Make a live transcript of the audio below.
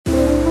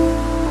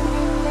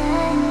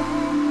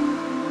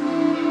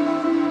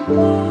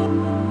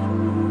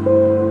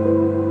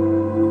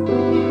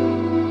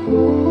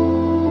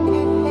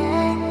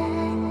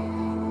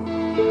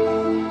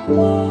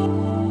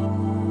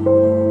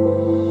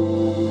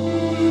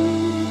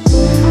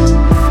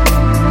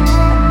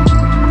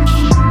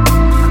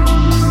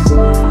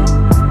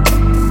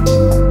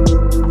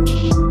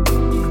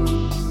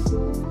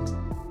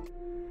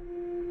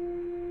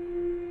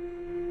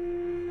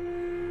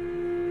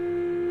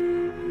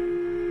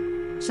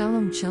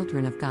Shalom,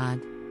 children of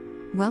God.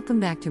 Welcome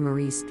back to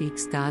Marie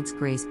Speaks God's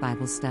Grace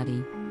Bible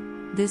Study.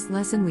 This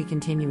lesson we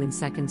continue in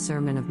Second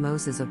Sermon of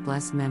Moses of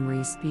blessed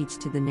memory speech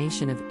to the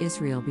nation of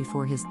Israel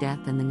before his death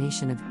and the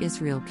nation of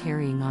Israel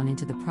carrying on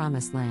into the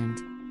Promised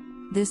Land.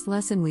 This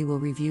lesson we will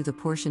review the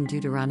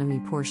Deuteronomy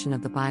portion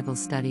of the Bible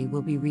study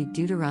will be read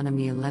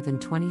Deuteronomy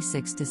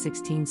 11:26 to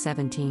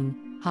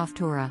 16:17,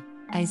 Haftorah,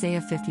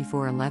 Isaiah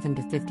 54:11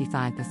 to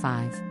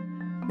 55:5.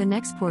 The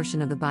next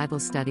portion of the Bible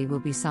study will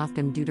be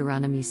Softim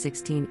Deuteronomy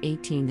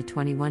 16:18 to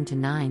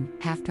 21:9,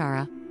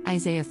 Haftarah,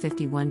 Isaiah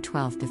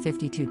 51:12 to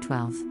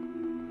 52:12.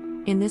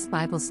 In this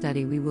Bible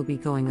study we will be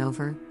going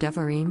over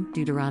Devarim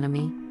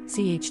Deuteronomy,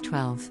 ch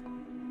 12.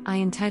 I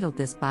entitled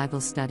this Bible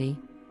study,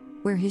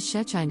 Where His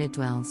Shechinah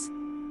Dwells.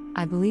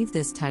 I believe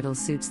this title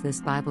suits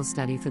this Bible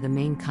study for the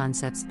main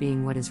concepts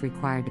being what is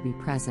required to be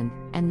present,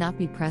 and not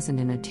be present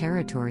in a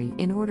territory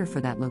in order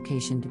for that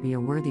location to be a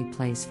worthy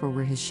place for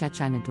where His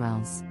Shechinah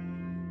dwells.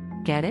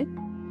 Get it?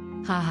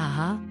 Ha ha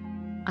ha.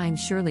 I'm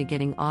surely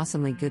getting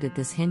awesomely good at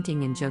this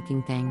hinting and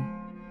joking thing.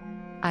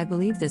 I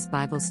believe this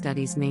Bible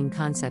study's main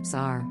concepts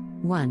are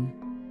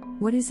 1.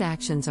 What His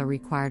actions are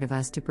required of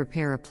us to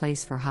prepare a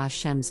place for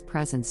Hashem's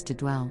presence to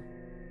dwell.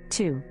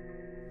 2.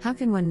 How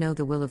can one know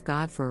the will of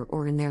God for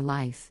or in their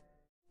life?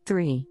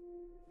 3.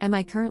 Am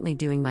I currently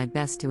doing my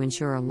best to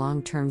ensure a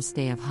long-term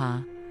stay of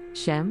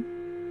Hashem?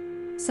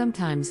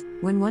 Sometimes,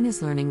 when one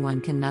is learning, one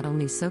can not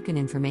only soak in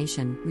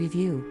information,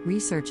 review,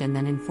 research, and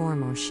then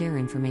inform or share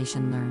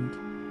information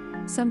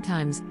learned.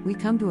 Sometimes, we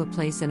come to a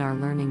place in our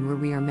learning where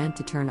we are meant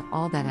to turn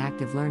all that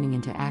active learning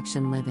into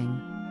action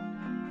living.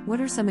 What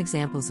are some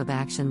examples of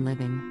action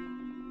living?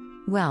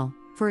 Well,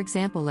 for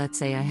example, let's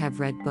say I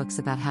have read books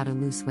about how to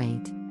lose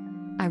weight.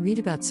 I read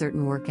about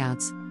certain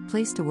workouts,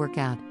 place to work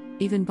out,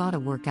 even bought a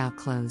workout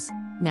clothes.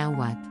 Now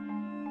what?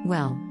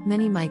 Well,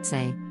 many might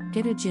say,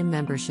 get a gym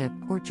membership,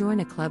 or join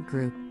a club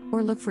group,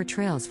 or look for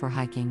trails for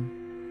hiking.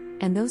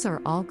 And those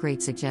are all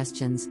great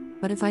suggestions,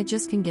 but if I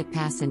just can get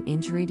past an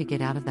injury to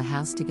get out of the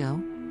house to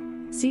go?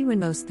 See, when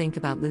most think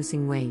about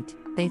losing weight,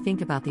 they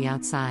think about the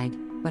outside,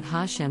 but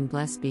Hashem,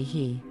 blessed be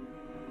He,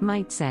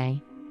 might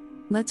say,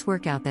 let's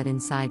work out that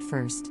inside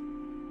first.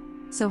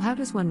 So how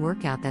does one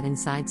work out that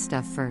inside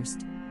stuff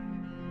first?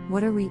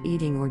 What are we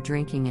eating or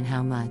drinking and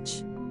how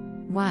much?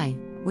 Why,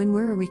 when,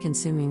 where are we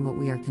consuming what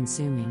we are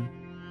consuming?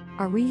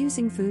 Are we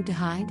using food to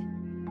hide?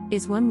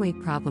 Is one weight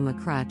problem a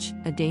crutch,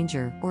 a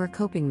danger, or a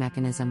coping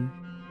mechanism?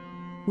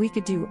 We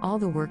could do all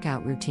the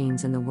workout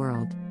routines in the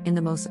world, in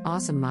the most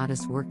awesome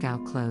modest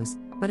workout clothes,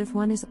 but if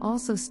one is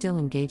also still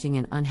engaging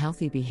in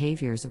unhealthy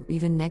behaviors or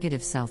even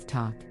negative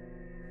self-talk,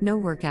 no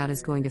workout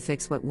is going to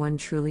fix what one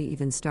truly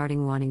even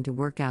starting wanting to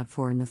work out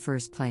for in the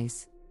first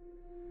place.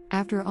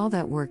 After all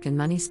that work and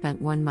money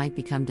spent, one might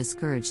become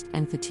discouraged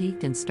and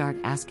fatigued and start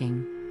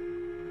asking,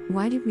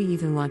 why did we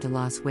even want to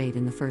lose weight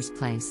in the first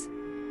place?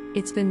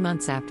 It's been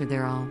months after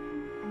they're all.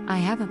 I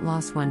haven't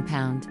lost 1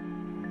 pound.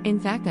 In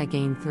fact, I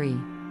gained 3.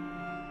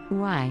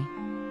 Why?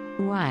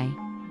 Why?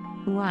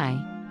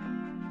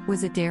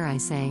 Was it, dare I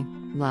say,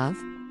 love?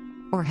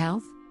 Or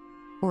health?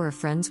 Or a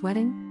friend's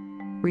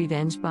wedding?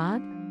 Revenge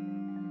bod?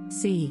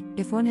 See,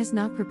 if one has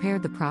not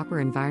prepared the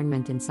proper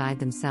environment inside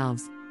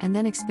themselves, and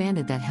then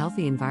expanded that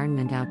healthy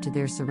environment out to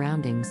their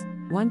surroundings,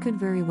 one could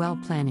very well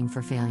planning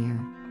for failure.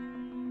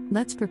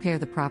 Let's prepare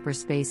the proper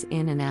space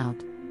in and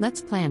out, let's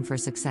plan for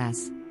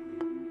success.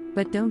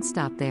 But don't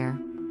stop there.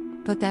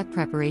 Put that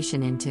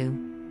preparation into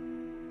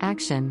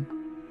action.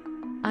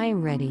 I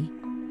am ready.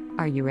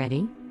 Are you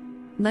ready?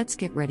 Let's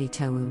get ready,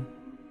 Tohu.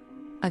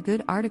 A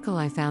good article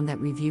I found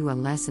that review a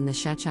lesson the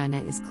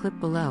Shechinah is clipped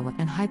below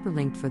and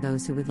hyperlinked for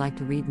those who would like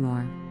to read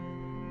more.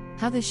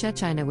 How the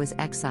Shechinah was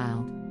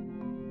exiled.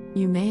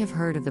 You may have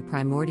heard of the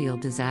primordial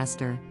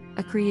disaster,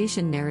 a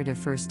creation narrative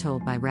first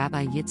told by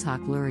Rabbi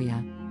Yitzhak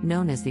Luria,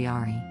 known as the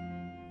Ari.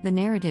 The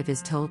narrative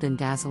is told in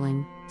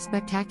dazzling,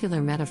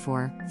 spectacular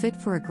metaphor, fit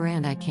for a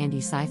grand eye-candy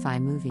sci-fi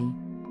movie.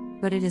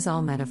 But it is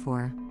all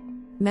metaphor.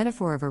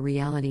 Metaphor of a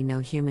reality no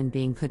human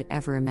being could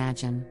ever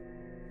imagine.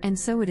 And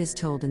so it is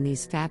told in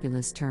these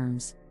fabulous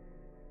terms.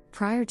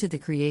 Prior to the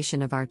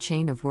creation of our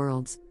chain of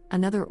worlds,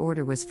 another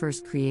order was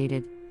first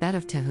created, that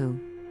of Tohu.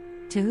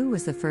 Tohu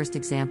was the first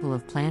example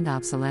of planned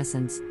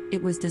obsolescence,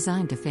 it was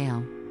designed to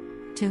fail.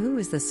 Tohu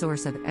is the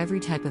source of every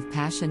type of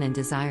passion and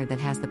desire that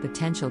has the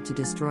potential to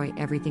destroy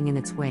everything in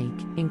its wake,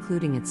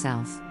 including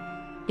itself.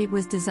 It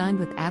was designed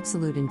with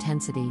absolute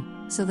intensity,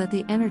 so that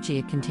the energy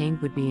it contained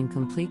would be in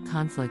complete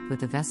conflict with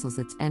the vessels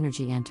its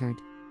energy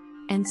entered.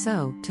 And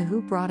so,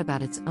 Tohu brought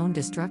about its own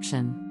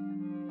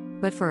destruction.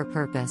 But for a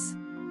purpose.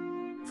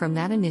 From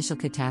that initial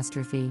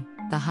catastrophe,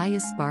 the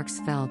highest sparks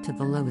fell to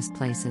the lowest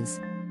places.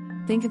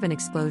 Think of an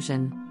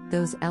explosion.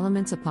 Those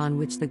elements upon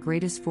which the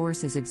greatest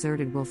force is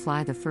exerted will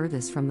fly the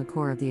furthest from the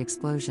core of the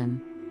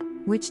explosion.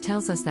 Which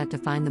tells us that to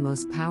find the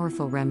most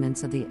powerful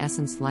remnants of the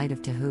essence light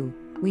of Tehu,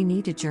 we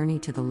need to journey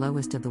to the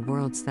lowest of the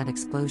worlds that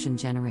explosion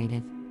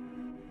generated.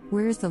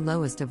 Where is the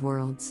lowest of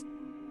worlds?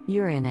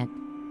 You're in it.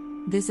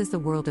 This is the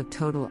world of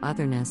total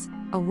otherness,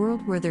 a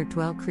world where there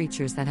dwell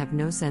creatures that have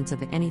no sense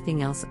of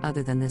anything else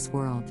other than this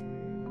world.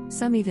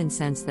 Some even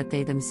sense that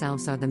they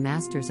themselves are the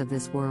masters of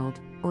this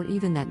world, or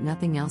even that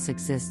nothing else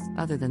exists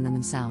other than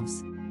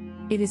themselves.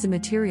 It is a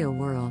material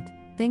world.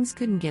 Things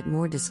couldn't get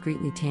more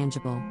discreetly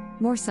tangible,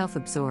 more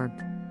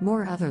self-absorbed,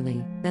 more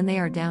otherly, than they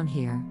are down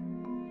here.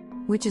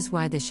 Which is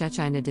why the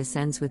Shechinah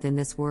descends within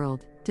this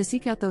world, to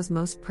seek out those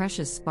most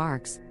precious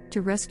sparks,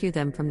 to rescue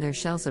them from their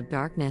shells of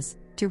darkness,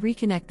 to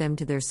reconnect them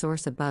to their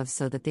source above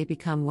so that they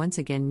become once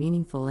again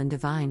meaningful and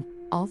divine,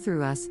 all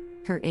through us,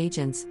 her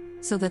agents,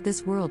 so that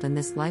this world and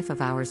this life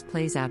of ours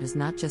plays out as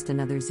not just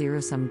another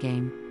zero-sum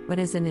game, but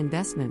as an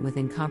investment with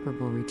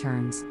incomparable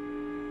returns.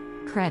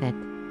 Credit.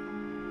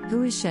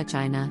 Who is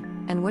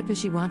Shechinah, and what does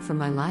she want from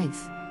my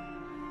life?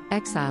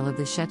 Exile of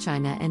the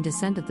Shechinah and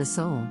Descent of the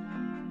Soul.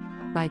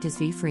 By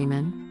Tz.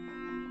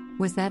 Freeman.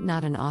 Was that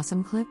not an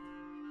awesome clip?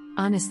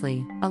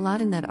 Honestly, a lot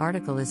in that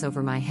article is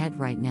over my head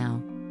right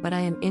now, but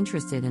I am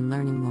interested in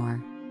learning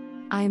more.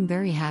 I am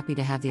very happy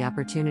to have the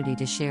opportunity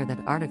to share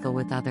that article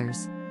with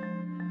others.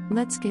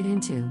 Let's get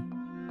into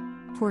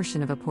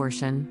portion of a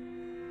portion.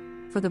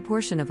 For the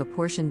portion of a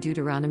portion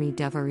Deuteronomy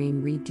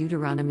Devarim read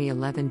Deuteronomy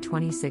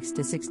 11:26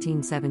 to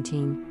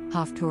 16:17,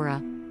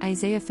 Haftorah,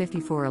 Isaiah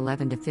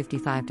 54:11 to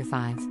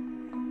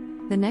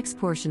 55-5. The next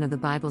portion of the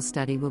Bible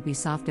study will be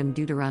Softim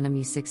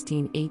Deuteronomy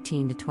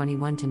 16:18 to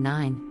 21 to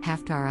 9,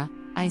 Haftarah,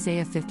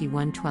 Isaiah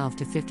 51:12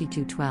 to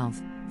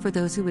 52:12, for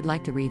those who would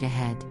like to read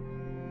ahead.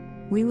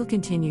 We will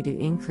continue to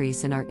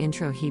increase in our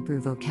intro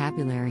Hebrew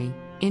vocabulary,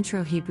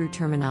 intro Hebrew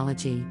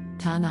terminology,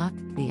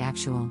 Tanakh, the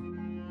actual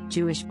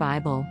Jewish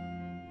Bible.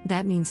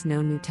 That means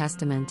no New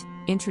Testament,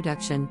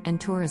 introduction, and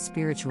Torah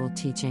spiritual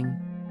teaching.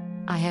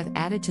 I have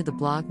added to the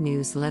blog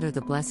newsletter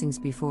the blessings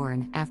before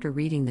and after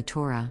reading the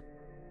Torah.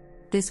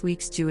 This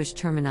week's Jewish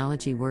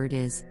terminology word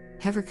is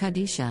Hever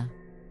Kadisha.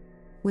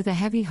 With a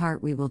heavy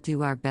heart we will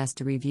do our best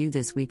to review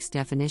this week's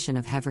definition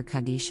of Hever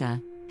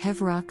Kadisha,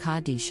 Hevra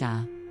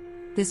Kadisha.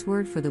 This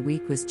word for the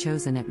week was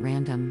chosen at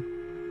random.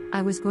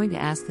 I was going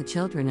to ask the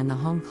children in the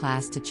home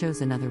class to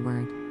choose another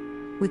word.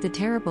 With the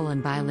terrible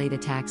and violent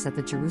attacks at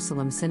the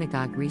Jerusalem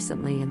synagogue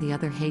recently and the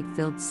other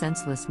hate-filled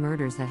senseless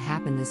murders that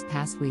happened this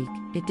past week,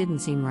 it didn't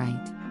seem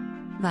right.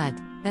 But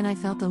then I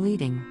felt a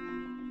leading.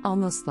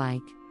 Almost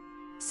like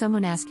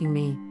someone asking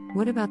me,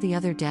 what about the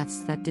other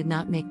deaths that did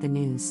not make the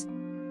news?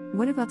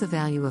 What about the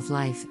value of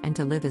life and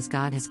to live as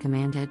God has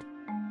commanded?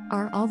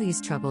 Are all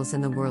these troubles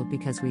in the world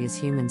because we as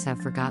humans have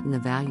forgotten the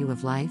value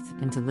of life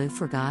and to live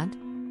for God?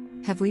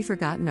 Have we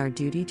forgotten our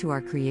duty to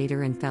our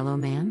Creator and fellow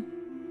man?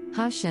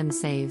 Hashem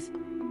save.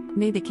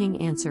 May the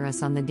King answer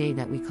us on the day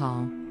that we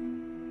call.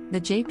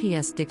 The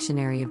JPS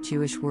Dictionary of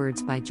Jewish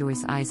Words by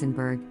Joyce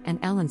Eisenberg and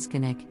Ellen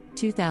Skinnick,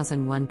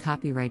 2001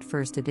 copyright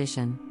first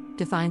edition,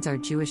 defines our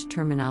Jewish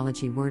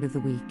terminology word of the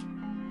week.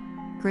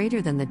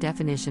 Greater than the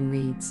definition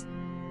reads.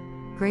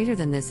 Greater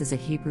than this is a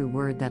Hebrew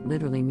word that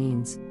literally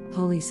means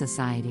holy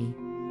society.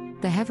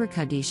 The Hever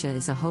Kadisha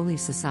is a holy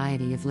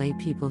society of lay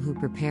people who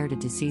prepared a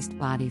deceased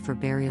body for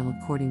burial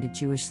according to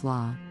Jewish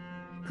law.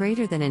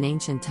 Greater than in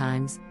ancient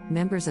times,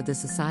 members of the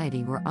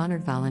society were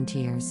honored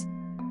volunteers.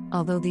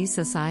 Although these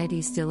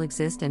societies still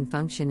exist and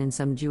function in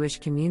some Jewish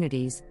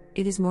communities,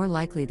 it is more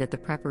likely that the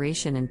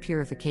preparation and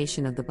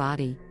purification of the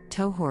body,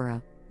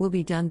 tohora, will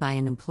be done by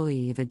an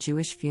employee of a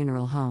Jewish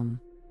funeral home.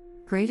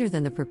 Greater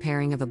than the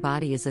preparing of a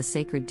body is a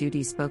sacred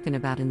duty spoken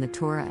about in the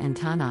Torah and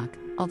Tanakh,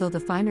 although the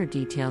finer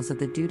details of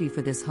the duty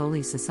for this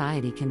holy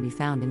society can be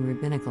found in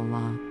rabbinical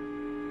law.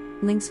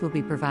 Links will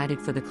be provided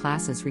for the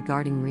classes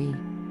regarding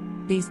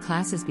These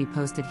classes be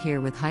posted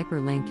here with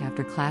hyperlink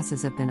after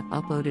classes have been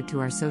uploaded to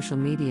our social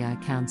media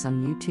accounts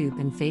on YouTube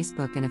and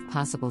Facebook and if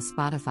possible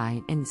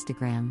Spotify and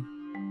Instagram.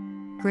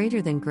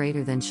 Greater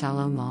than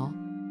Shalom all.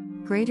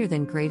 Greater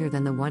than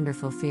the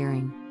wonderful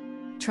fearing.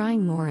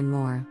 Trying more and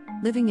more,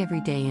 living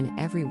every day in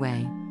every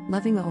way,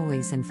 loving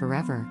always and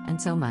forever, and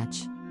so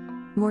much.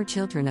 More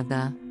children of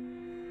the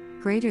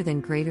greater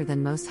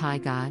than Most High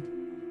God.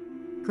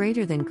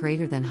 Greater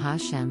than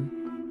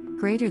Hashem.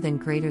 Greater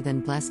than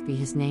blessed be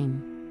His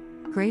name.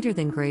 Greater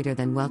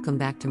than welcome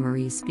back to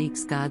Marie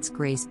Speaks God's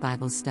Grace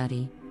Bible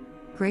Study.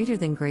 Greater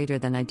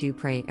than I do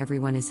pray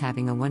everyone is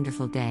having a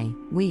wonderful day,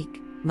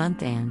 week,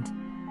 month and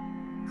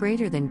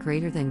greater than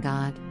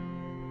God.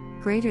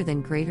 Greater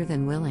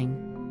than willing.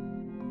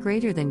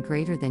 Greater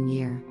than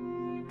year.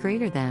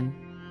 Greater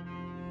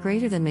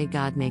than may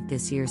God make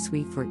this year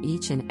sweet for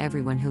each and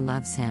everyone who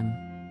loves Him.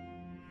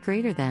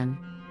 Greater than.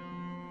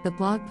 The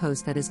blog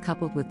post that is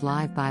coupled with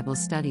live Bible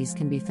studies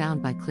can be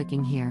found by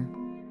clicking here.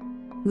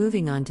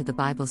 Moving on to the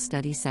Bible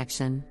study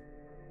section.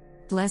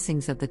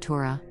 Blessings of the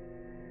Torah.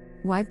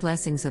 Why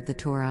blessings of the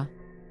Torah?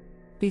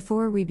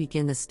 Before we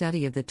begin the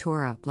study of the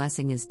Torah,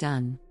 blessing is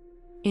done.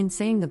 In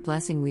saying the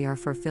blessing, we are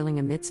fulfilling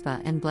a mitzvah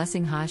and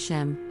blessing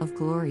Hashem, of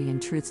glory and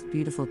truth's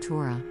beautiful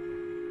Torah.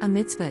 A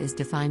mitzvah is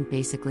defined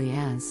basically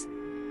as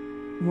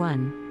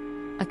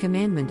 1. A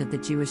commandment of the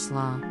Jewish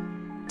law.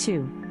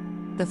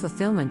 2. The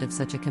fulfillment of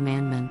such a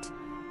commandment.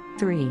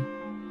 3.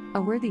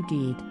 A worthy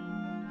deed.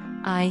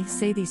 I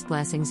say these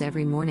blessings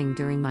every morning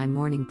during my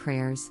morning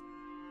prayers.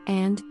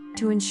 And,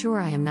 to ensure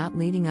I am not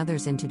leading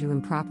others into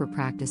improper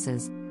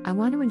practices, I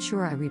want to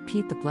ensure I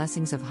repeat the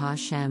blessings of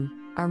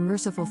Hashem, our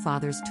merciful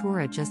Father's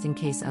Torah, just in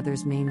case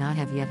others may not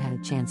have yet had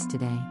a chance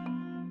today.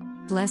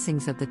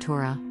 Blessings of the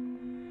Torah.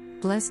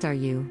 Blessed are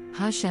you,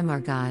 Hashem our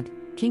God,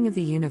 King of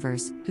the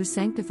universe, who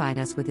sanctified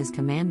us with His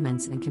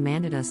commandments and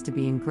commanded us to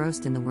be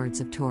engrossed in the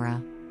words of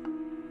Torah.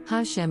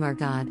 Hashem our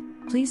God,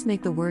 please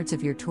make the words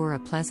of your Torah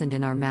pleasant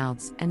in our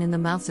mouths and in the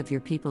mouths of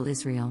your people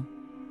Israel.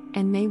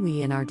 And may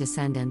we and our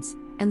descendants,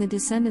 and the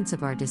descendants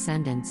of our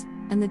descendants,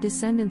 and the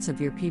descendants of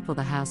your people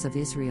the house of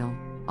Israel,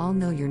 all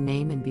know your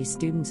name and be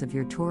students of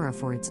your Torah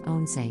for its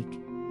own sake.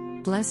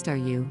 Blessed are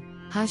you,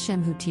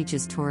 Hashem, who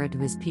teaches Torah to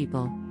His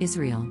people,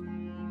 Israel.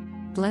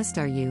 Blessed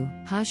are you,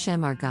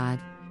 Hashem our God,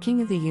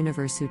 King of the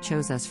universe, who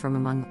chose us from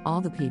among all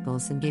the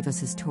peoples and gave us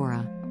His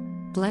Torah.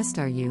 Blessed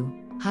are you,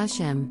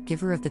 Hashem,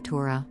 giver of the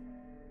Torah.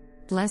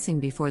 Blessing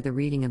before the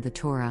reading of the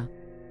Torah.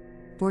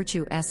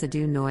 Borchu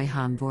Esadu Noi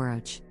Ham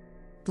Boroch.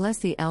 Bless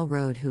the El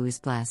Road who is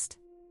blessed.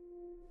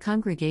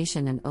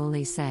 Congregation and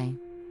Ole say.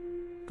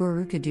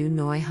 Borukadu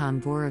Noi Ham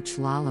Boroch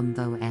Lalam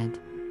Vo Ed.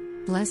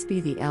 Blessed be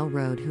the El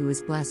Road who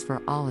is blessed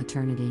for all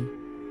eternity.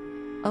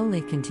 Ole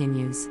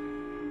continues.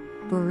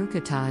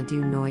 Borukata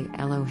du Noi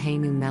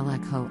Eloheinu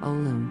Melech Ho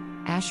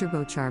Olum,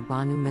 Asherbochar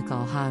Banu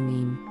Mikal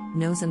Ha'amim,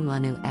 Nozen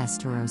Lanu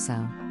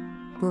Estoroso.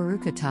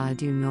 Borukata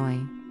du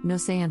Noi,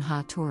 Nosean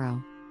Ha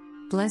Toro.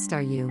 Blessed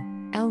are you,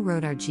 El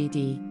Road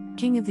RGD,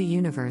 King of the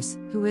universe,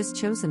 who has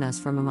chosen us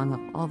from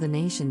among all the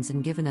nations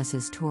and given us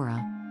His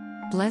Torah.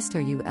 Blessed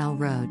are you, El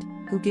Road,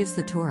 who gives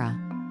the Torah.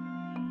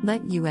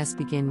 Let us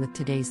begin with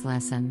today's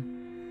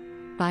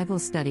lesson. Bible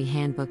Study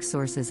Handbook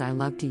sources I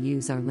love to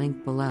use are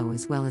linked below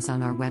as well as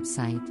on our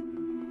website.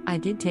 I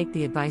did take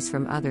the advice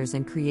from others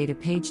and create a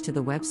page to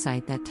the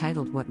website that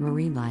titled What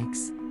Marie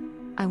Likes.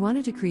 I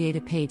wanted to create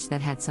a page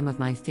that had some of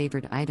my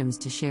favorite items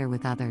to share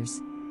with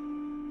others.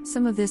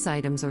 Some of these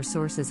items or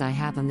sources I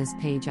have on this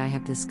page I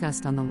have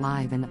discussed on the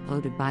live and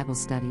uploaded Bible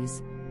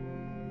studies.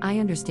 I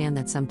understand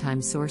that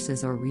sometimes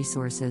sources or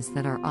resources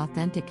that are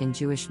authentic and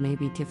Jewish may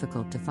be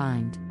difficult to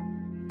find.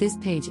 This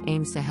page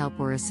aims to help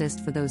or assist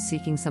for those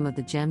seeking some of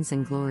the gems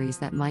and glories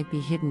that might be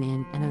hidden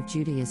in and of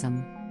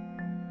Judaism.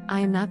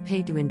 I am not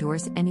paid to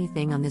endorse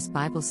anything on this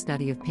Bible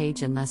study of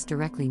page unless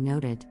directly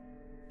noted.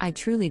 I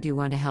truly do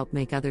want to help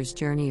make others'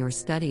 journey or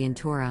study in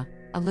Torah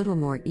a little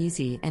more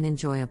easy and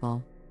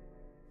enjoyable.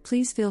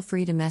 Please feel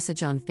free to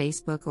message on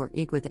Facebook or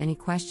IG with any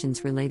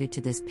questions related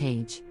to this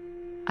page.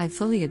 I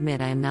fully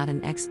admit I am not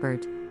an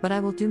expert, but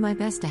I will do my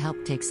best to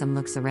help take some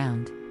looks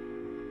around.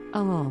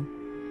 Oh,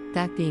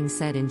 that being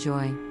said,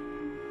 enjoy.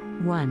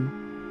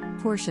 1.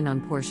 Portion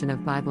on portion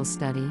of Bible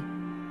study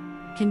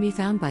can be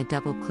found by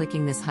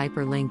double-clicking this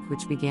hyperlink,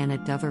 which began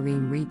at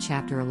Devarim read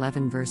chapter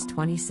 11 verse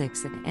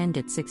 26 and end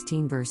at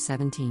 16 verse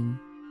 17.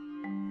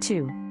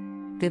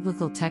 2.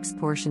 Biblical text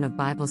portion of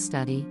Bible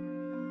study.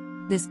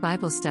 This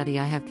Bible study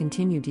I have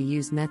continued to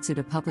use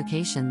Metsuda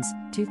Publications,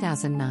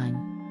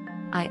 2009.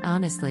 I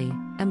honestly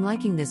am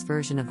liking this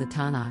version of the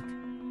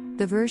Tanakh.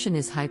 The version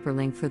is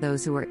hyperlinked for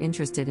those who are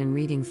interested in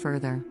reading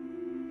further.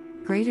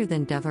 Greater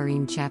than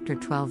Devarim chapter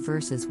 12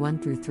 verses 1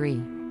 through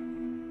 3.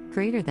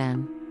 Greater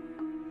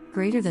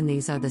than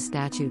these are the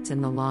statutes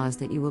and the laws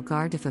that you will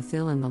guard to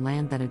fulfill in the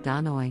land that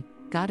Adonai,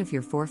 God of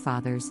your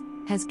forefathers,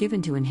 has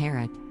given to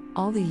inherit,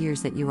 all the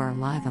years that you are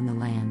alive on the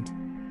land.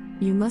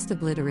 You must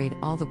obliterate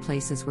all the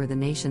places where the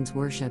nations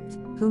worshipped,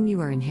 whom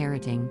you are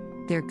inheriting,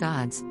 their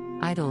gods,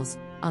 idols,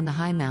 on the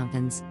high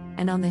mountains,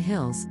 and on the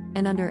hills,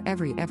 and under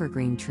every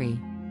evergreen tree.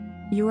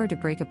 You are to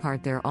break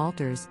apart their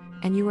altars,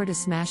 and you are to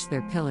smash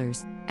their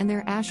pillars, and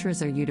their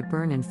asherahs are you to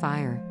burn in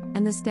fire,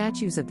 and the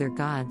statues of their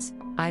gods,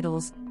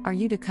 idols, are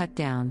you to cut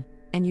down,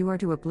 and you are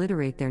to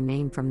obliterate their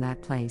name from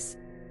that place.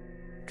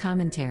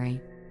 Commentary.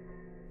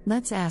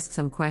 Let's ask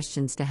some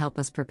questions to help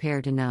us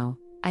prepare to know,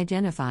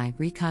 identify,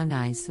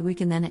 recognize, so we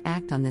can then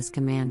act on this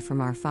command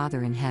from our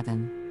Father in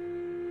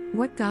heaven.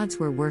 What gods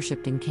were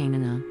worshipped in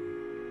Canaan?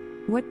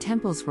 What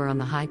temples were on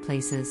the high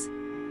places?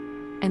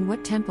 And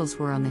what temples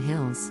were on the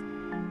hills?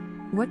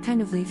 What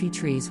kind of leafy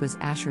trees was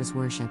Asherah's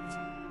worshipped?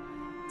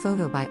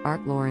 Photo by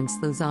Art Lawrence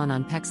Luzon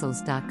on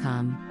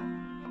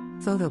Pexels.com.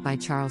 Photo by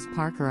Charles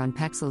Parker on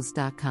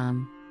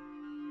Pexels.com.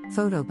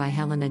 Photo by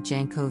Helena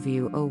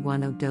Jankoviu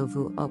 010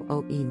 Dovu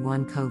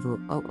 00E1 Kovu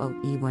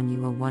 00E1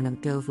 U010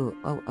 Dovu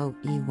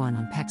 00E1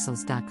 on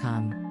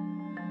Pexels.com.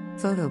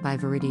 Photo by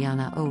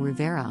Viridiana O.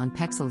 Rivera on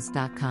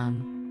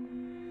Pexels.com.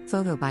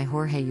 Photo by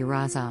Jorge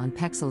Uraza on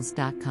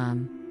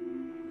Pexels.com.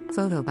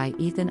 Photo by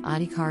Ethan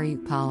Adhikari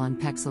Paul on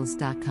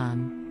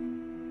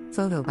Pexels.com.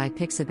 Photo by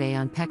Pixabay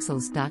on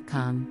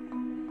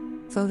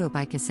Pexels.com. Photo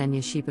by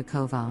Ksenia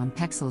Shibakova on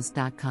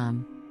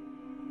Pexels.com.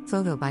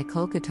 Photo by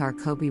Kolkatar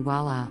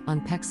Kobiwala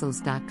on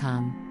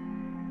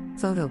Pexels.com.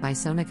 Photo by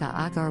Sonika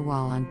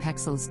Agarwal on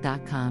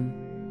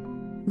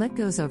Pexels.com. Let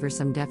goes over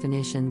some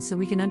definitions so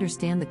we can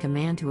understand the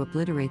command to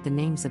obliterate the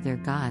names of their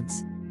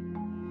gods.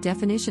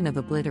 Definition of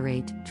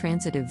obliterate,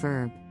 transitive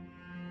verb.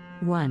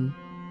 1.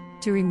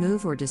 To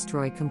remove or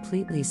destroy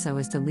completely so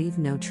as to leave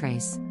no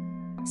trace.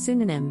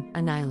 Synonym,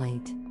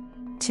 annihilate.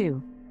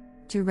 2.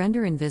 To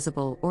render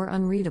invisible or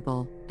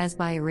unreadable, as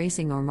by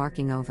erasing or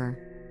marking over.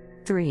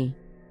 3.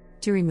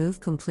 To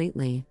remove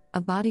completely, a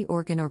body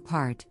organ or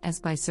part, as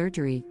by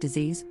surgery,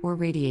 disease, or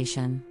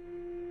radiation.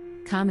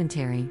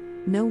 Commentary.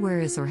 Nowhere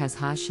is or has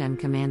Hashem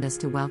command us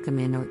to welcome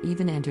in or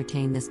even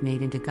entertain this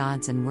made into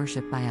gods and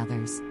worship by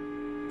others.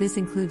 This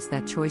includes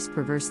that choice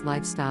perverse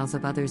lifestyles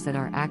of others that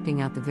are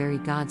acting out the very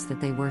gods that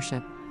they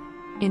worship.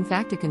 In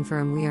fact, to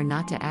confirm we are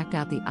not to act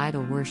out the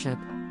idol worship,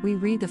 we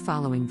read the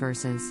following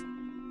verses.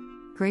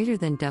 Greater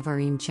than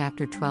Devarim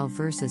chapter 12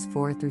 verses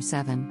 4 through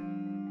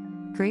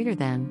 7. Greater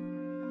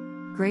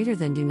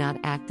than do not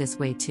act this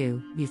way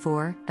to,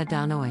 before,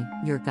 Adonai,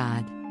 your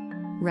God.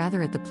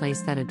 Rather at the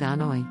place that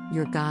Adonai,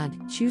 your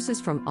God,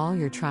 chooses from all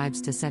your tribes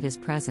to set his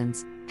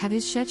presence, have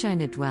his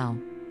Shechinah dwell,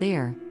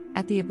 there,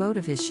 at the abode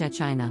of his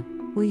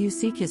Shechinah, will you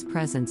seek his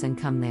presence and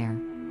come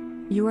there.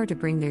 You are to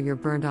bring there your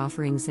burnt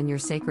offerings and your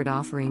sacred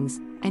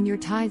offerings, and your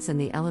tithes and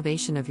the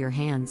elevation of your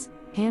hands,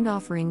 hand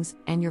offerings,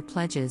 and your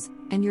pledges,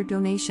 and your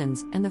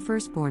donations, and the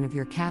firstborn of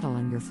your cattle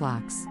and your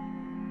flocks.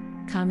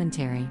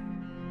 Commentary.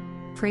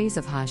 Praise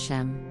of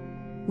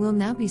Hashem will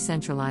now be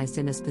centralized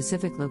in a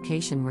specific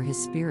location where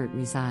his spirit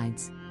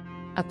resides.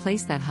 A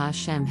place that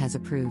Hashem has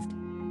approved.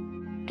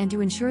 And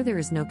to ensure there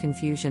is no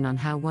confusion on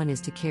how one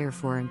is to care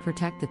for and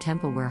protect the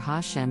temple where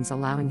Hashem's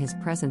allowing his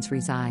presence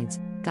resides,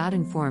 God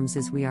informs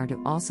us we are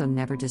to also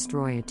never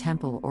destroy a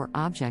temple or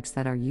objects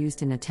that are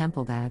used in a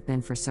temple that have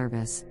been for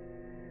service.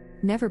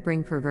 Never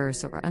bring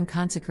perverse or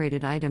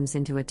unconsecrated items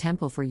into a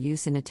temple for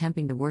use in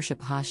attempting to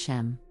worship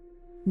Hashem.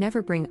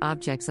 Never bring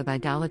objects of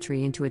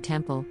idolatry into a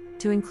temple,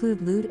 to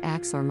include lewd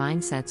acts or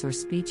mindsets or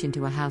speech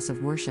into a house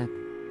of worship.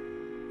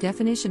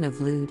 Definition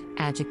of lewd,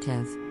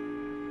 adjective.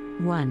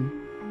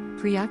 1.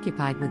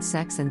 Preoccupied with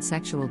sex and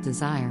sexual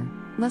desire,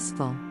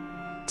 lustful.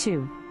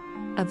 2.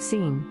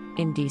 Obscene,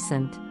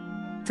 indecent.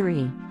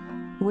 3.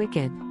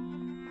 Wicked.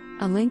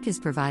 A link is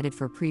provided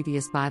for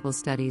previous Bible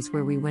studies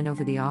where we went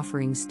over the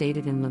offerings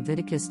stated in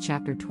Leviticus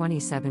chapter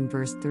 27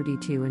 verse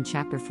 32 and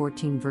chapter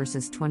 14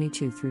 verses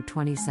 22 through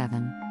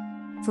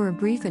 27. For a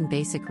brief and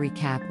basic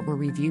recap or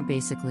review,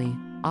 basically,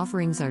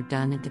 offerings are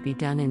done and to be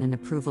done in an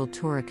approval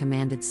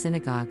Torah-commanded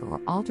synagogue or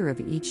altar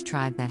of each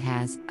tribe that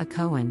has a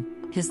Cohen,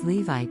 his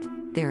Levite,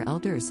 their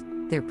elders,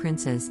 their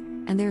princes,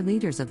 and their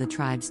leaders of the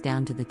tribes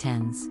down to the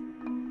tens.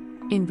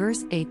 In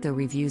verse 8 though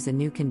reviews a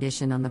new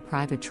condition on the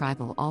private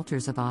tribal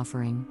altars of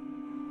offering.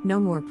 No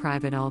more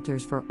private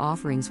altars for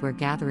offerings where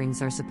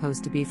gatherings are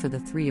supposed to be for the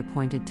 3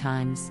 appointed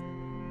times.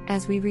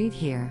 As we read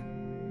here,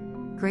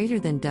 greater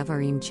than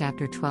Devarim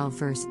chapter 12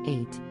 verse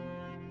 8.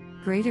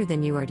 Greater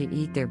than you are to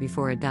eat there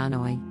before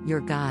Adonai,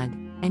 your God,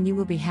 and you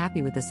will be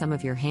happy with the sum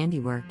of your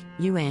handiwork,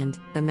 you and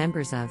the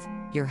members of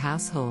your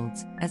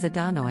households, as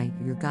Adonai,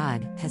 your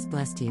God, has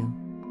blessed you.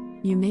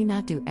 You may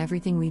not do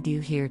everything we do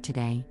here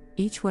today,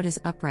 each what is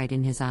upright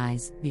in his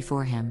eyes,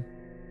 before him.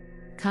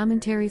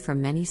 Commentary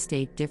from many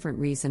state different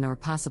reason or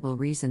possible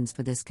reasons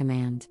for this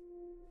command.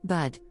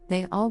 But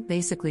they all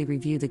basically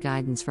review the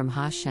guidance from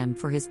Hashem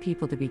for his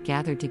people to be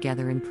gathered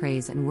together in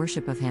praise and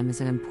worship of him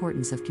as an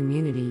importance of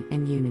community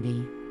and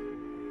unity.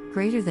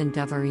 Greater than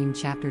Devarim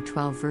chapter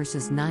 12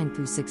 verses 9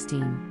 through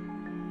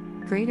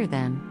 16. Greater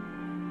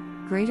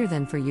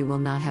than for you will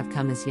not have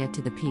come as yet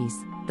to the peace,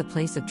 the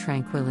place of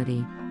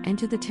tranquility, and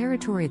to the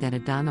territory that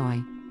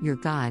Adonai, your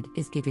God,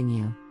 is giving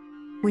you.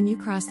 When you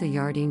cross the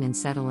Yarden and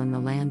settle in the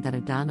land that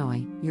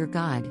Adonai, your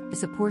God,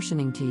 is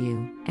apportioning to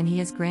you, and he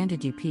has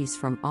granted you peace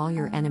from all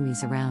your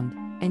enemies around,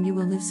 and you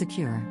will live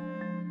secure.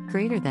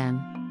 Greater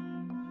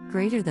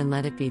than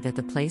let it be that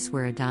the place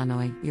where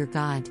Adonai, your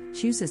God,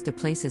 chooses to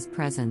place his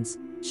presence,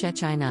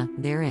 Shechinah,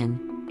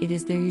 therein, it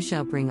is there you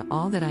shall bring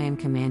all that I am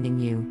commanding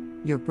you,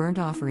 your burnt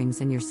offerings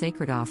and your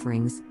sacred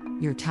offerings,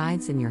 your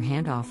tithes and your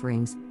hand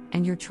offerings,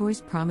 and your choice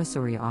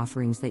promissory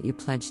offerings that you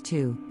pledge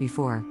to,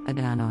 before,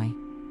 Adonai.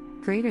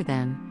 Greater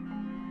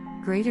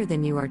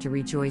than you are to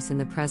rejoice in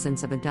the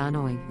presence of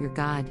Adonai, your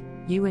God,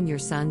 you and your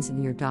sons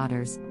and your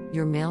daughters,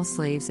 your male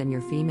slaves and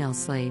your female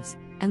slaves,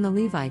 and the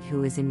Levite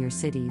who is in your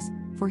cities,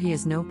 for he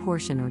has no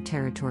portion or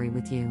territory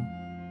with you.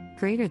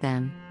 Greater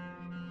than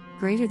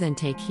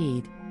take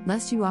heed,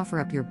 lest you offer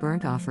up your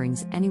burnt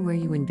offerings anywhere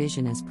you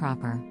envision as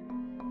proper.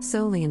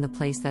 Solely in the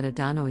place that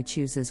Adonai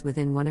chooses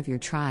within one of your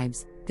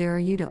tribes, there are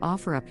you to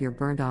offer up your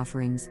burnt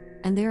offerings,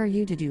 and there are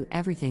you to do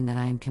everything that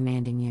I am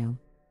commanding you.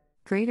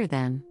 Greater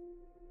than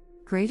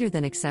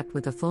except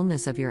with the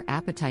fullness of your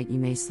appetite you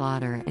may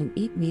slaughter and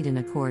eat meat in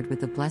accord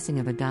with the blessing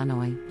of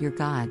Adonai, your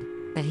God,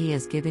 that he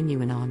has given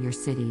you in all your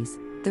cities.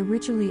 The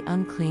ritually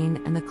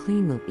unclean and the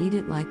clean will eat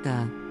it like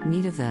the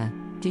meat of the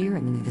deer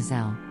and the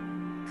gazelle.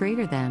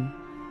 Greater than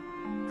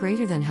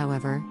Greater than,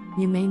 however,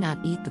 you may not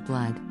eat the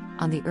blood,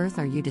 on the earth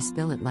are you to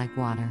spill it like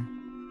water.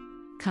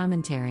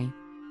 Commentary.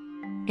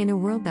 In a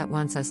world that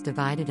wants us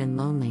divided and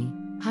lonely,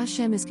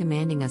 Hashem is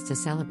commanding us to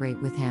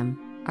celebrate with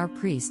Him, our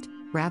priest,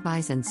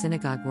 rabbis and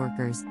synagogue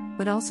workers,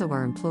 but also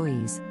our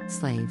employees,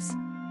 slaves.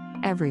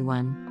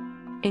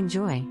 Everyone.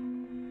 Enjoy.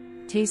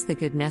 Taste the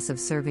goodness of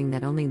serving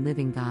that only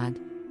living God.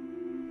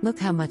 Look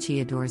how much He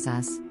adores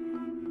us.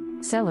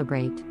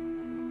 Celebrate.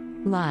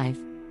 Live.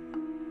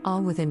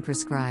 All within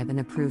prescribed and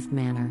approved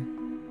manner.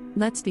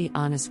 Let's be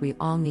honest, we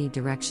all need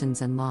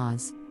directions and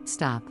laws.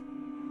 Stop.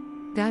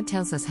 God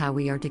tells us how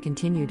we are to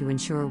continue to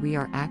ensure we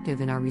are active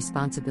in our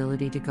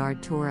responsibility to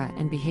guard Torah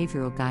and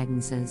behavioral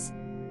guidances.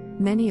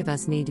 Many of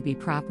us need to be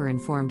proper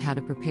informed how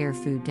to prepare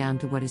food down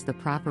to what is the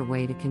proper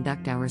way to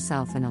conduct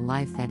ourselves in a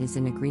life that is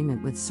in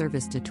agreement with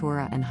service to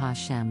Torah and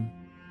Hashem.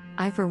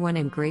 I for one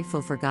am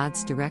grateful for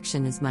God's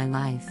direction as my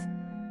life.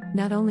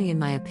 Not only in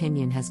my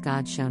opinion has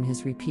God shown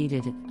His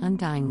repeated and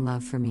undying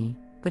love for me,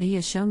 but He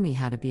has shown me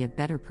how to be a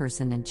better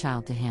person and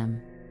child to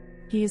Him.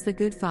 He is the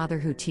good Father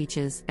who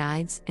teaches,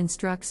 guides,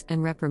 instructs,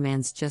 and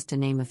reprimands, just to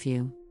name a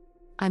few.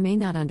 I may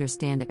not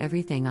understand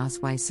everything else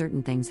why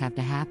certain things have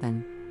to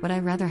happen, but I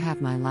rather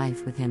have my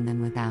life with Him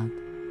than without.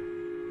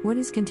 What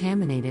is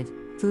contaminated,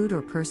 food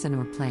or person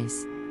or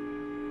place?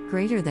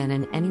 Greater than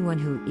and anyone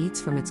who eats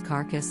from its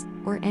carcass,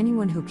 or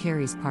anyone who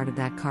carries part of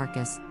that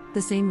carcass.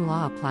 The same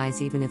law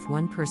applies even if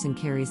one person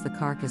carries the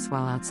carcass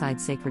while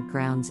outside sacred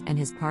grounds and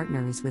his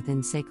partner is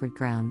within sacred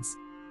grounds.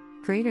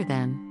 Greater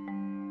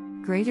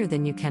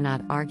than you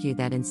cannot argue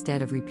that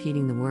instead of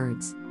repeating the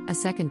words a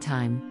second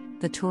time,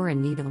 the Torah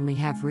need only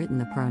have written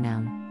the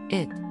pronoun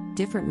it.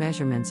 Different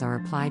measurements are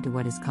applied to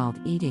what is called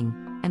eating,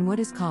 and what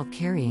is called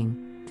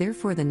carrying,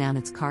 therefore the noun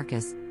its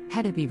carcass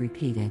had to be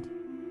repeated.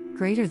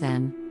 Greater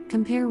than,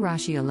 compare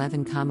Rashi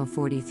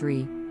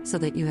 11,43, so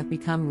that you have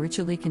become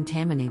ritually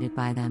contaminated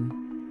by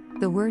them.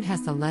 The word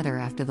has the letter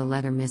after the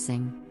letter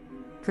missing.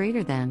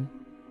 Greater than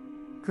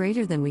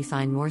we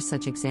find more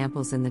such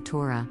examples in the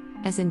Torah,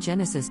 as in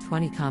Genesis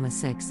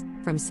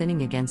 20,6, from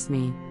sinning against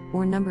me,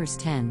 or Numbers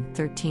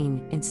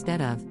 10:13, instead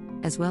of,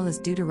 as well as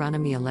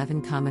Deuteronomy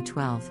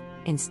 11,12,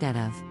 instead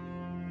of.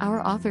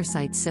 Our author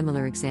cites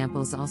similar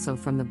examples also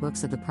from the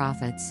books of the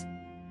prophets.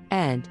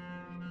 Ed.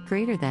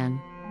 Greater than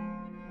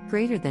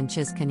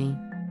Shechinah.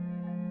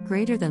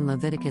 Greater than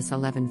Leviticus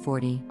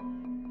 11:40.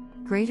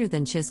 Greater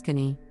than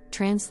Shechinah,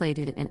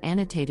 translated and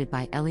annotated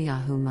by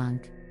Eliyahu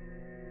Monk.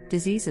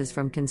 Diseases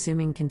from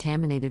consuming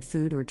contaminated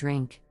food or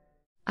drink.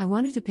 I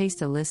wanted to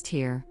paste a list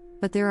here,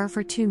 but there are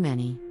far too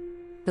many.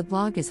 The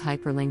blog is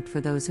hyperlinked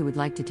for those who would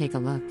like to take a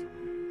look.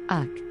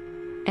 Uck.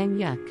 And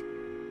yuck.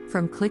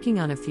 From clicking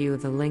on a few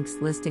of the links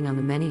listing on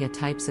the many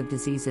types of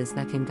diseases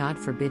that can God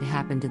forbid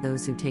happen to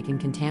those who take in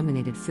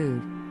contaminated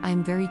food, I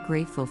am very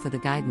grateful for the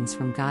guidance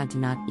from God to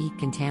not eat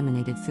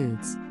contaminated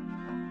foods.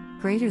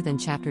 Greater than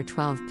chapter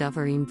 12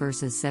 Devarim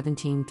verses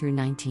 17 through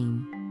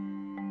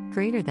 19.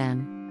 Greater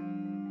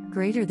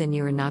than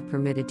you are not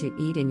permitted to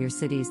eat in your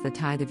cities the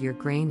tithe of your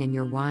grain and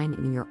your wine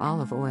and your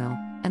olive oil,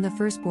 and the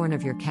firstborn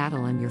of your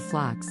cattle and your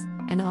flocks,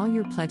 and all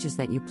your pledges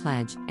that you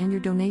pledge, and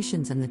your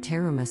donations and the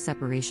terumah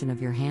separation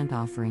of your hand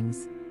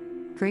offerings.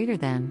 Greater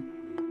than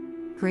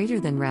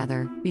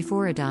rather,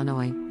 before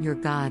Adonai, your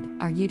God,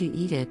 are you to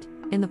eat it,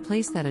 in the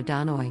place that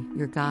Adonai,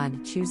 your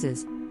God,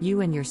 chooses,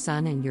 you and your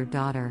son and your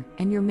daughter,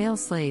 and your male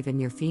slave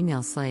and your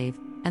female slave,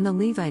 and the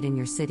Levite in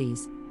your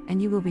cities,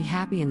 and you will be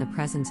happy in the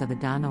presence of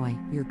Adonai,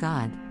 your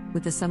God,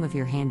 with the sum of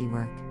your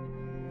handiwork.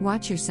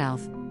 Watch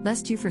yourself,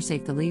 lest you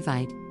forsake the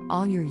Levite,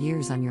 all your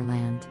years on your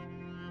land.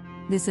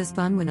 This is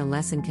fun when a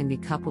lesson can be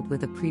coupled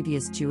with a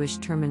previous Jewish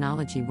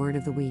terminology word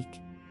of the week.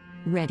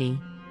 Ready,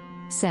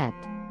 set,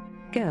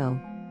 go.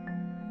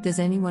 Does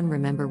anyone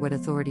remember what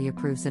authority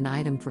approves an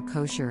item for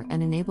kosher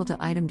and enables the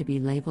item to be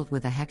labeled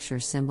with a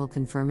hechsher symbol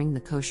confirming the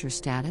kosher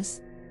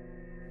status?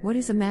 What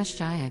is a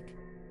mashgiach?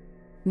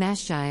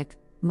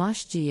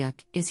 Mashgiach,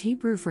 is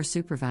Hebrew for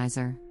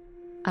supervisor.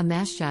 A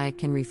mashgiach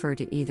can refer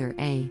to either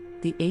A,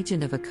 the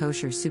agent of a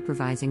kosher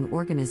supervising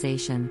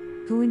organization,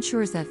 who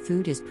ensures that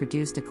food is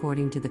produced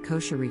according to the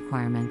kosher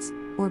requirements,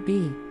 or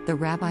B, the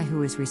rabbi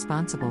who is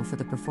responsible for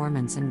the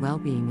performance and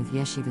well-being of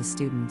yeshiva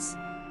students.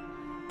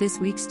 This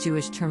week's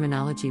Jewish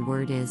terminology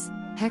word is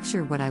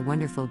hechsher. What a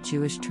wonderful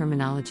Jewish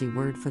terminology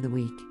word for the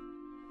week.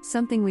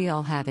 Something we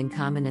all have in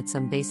common at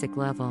some basic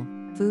level,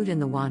 food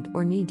and the want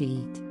or need to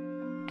eat.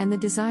 And the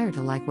desire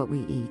to like what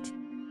we eat.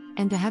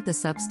 And to have the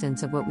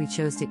substance of what we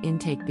chose to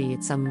intake be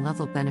at some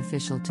level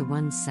beneficial to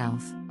one's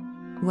self.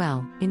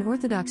 Well, in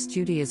Orthodox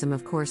Judaism,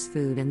 of course,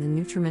 food and the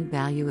nutriment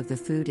value of the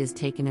food is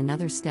taken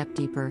another step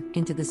deeper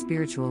into the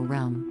spiritual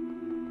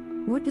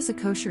realm. What does a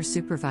kosher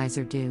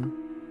supervisor do?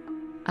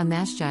 A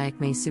mashgiach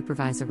may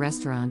supervise a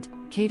restaurant,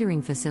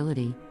 catering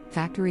facility,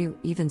 factory, or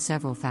even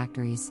several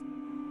factories.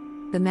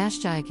 The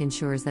mashgiach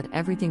ensures that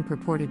everything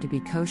purported to be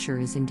kosher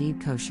is indeed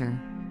kosher.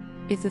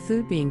 If the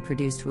food being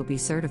produced will be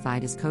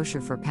certified as kosher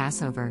for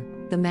Passover,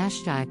 the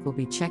mashgiach will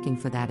be checking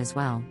for that as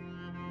well.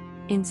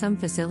 In some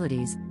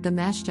facilities, the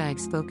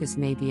mashgiach's focus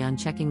may be on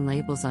checking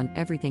labels on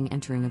everything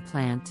entering a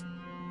plant.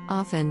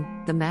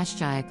 Often, the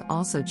mashgiach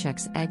also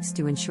checks eggs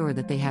to ensure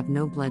that they have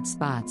no blood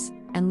spots,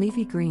 and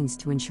leafy greens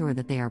to ensure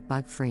that they are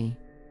bug-free.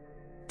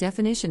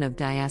 Definition of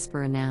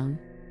diaspora noun: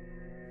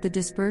 the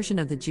dispersion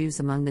of the Jews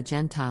among the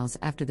Gentiles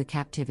after the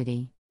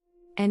captivity.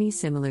 Any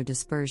similar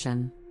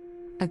dispersion.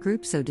 A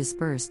group so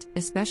dispersed,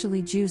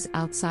 especially Jews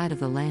outside of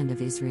the land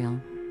of Israel.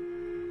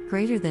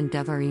 Greater than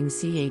Devarim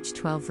ch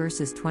 12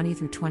 verses 20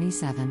 through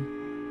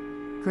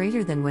 27.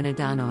 Greater than when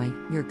Adonai,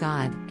 your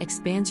God,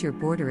 expands your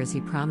border as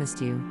he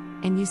promised you,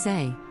 and you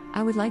say,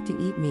 I would like to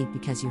eat meat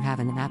because you have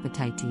an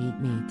appetite to eat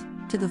meat.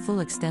 To the full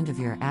extent of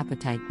your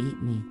appetite,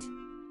 eat meat.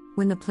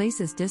 When the place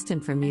is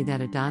distant from you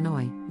that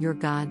Adonai, your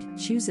God,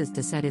 chooses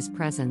to set his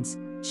presence,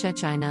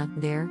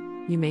 Shechinah, there,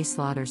 you may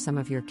slaughter some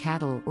of your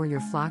cattle or your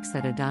flocks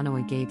that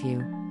Adonai gave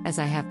you, as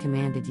I have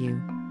commanded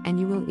you, and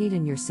you will eat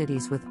in your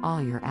cities with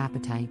all your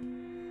appetite.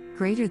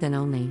 Greater than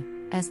only,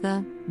 as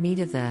the meat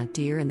of the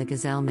deer and the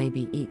gazelle may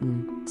be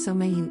eaten, so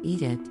may you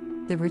eat it,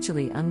 the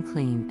ritually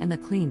unclean and the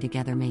clean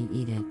together may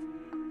eat it.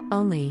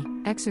 Only,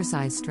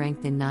 exercise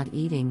strength in not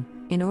eating,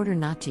 in order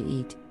not to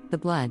eat, the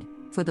blood,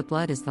 for the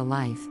blood is the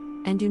life,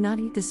 and do not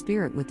eat the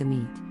spirit with the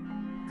meat.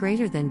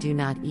 Greater than do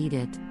not eat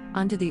it,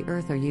 unto the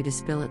earth are you to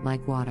spill it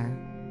like water.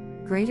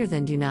 Greater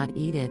than do not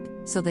eat it,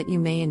 so that you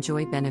may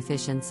enjoy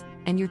beneficence,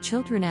 and your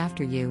children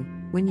after you,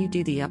 when you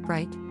do the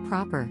upright,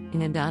 proper,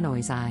 in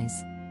Adonai's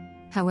eyes.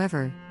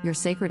 However, your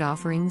sacred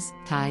offerings,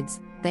 tithes,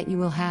 that you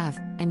will have,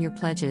 and your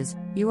pledges,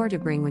 you are to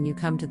bring when you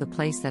come to the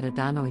place that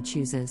Adonai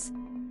chooses.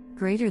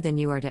 Greater than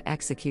you are to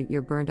execute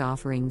your burnt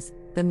offerings,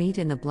 the meat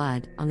and the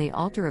blood, on the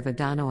altar of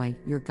Adonai,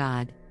 your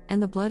God,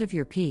 and the blood of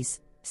your peace,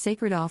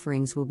 sacred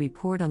offerings will be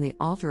poured on the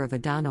altar of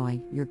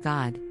Adonai, your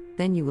God,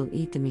 then you will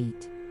eat the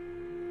meat.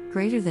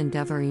 Greater than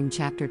Devarim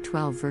chapter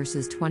 12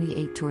 verses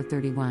 28 to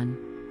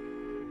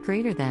 31.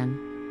 Greater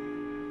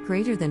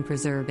than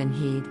preserve and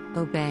heed,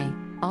 obey,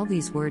 all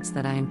these words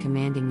that I am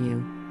commanding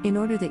you, in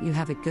order that you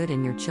have it good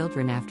and your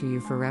children after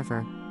you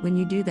forever, when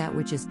you do that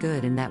which is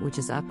good and that which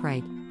is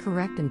upright,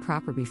 correct and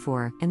proper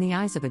before, in the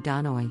eyes of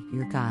Adonai,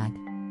 your God.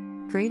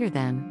 Greater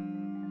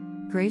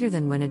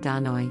than when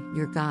Adonai,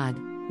 your God,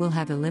 will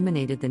have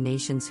eliminated the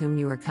nations whom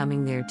you are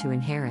coming there to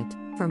inherit,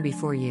 from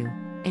before you,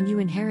 and you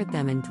inherit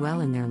them and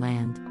dwell in their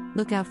land.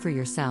 Look out for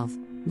yourself,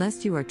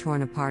 lest you are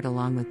torn apart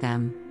along with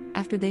them,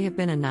 after they have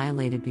been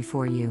annihilated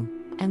before you,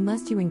 and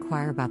lest you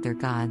inquire about their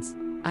gods,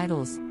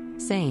 idols,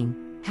 saying,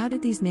 how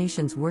did these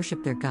nations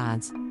worship their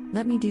gods?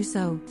 Let me do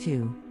so,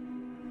 too.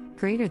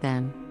 Greater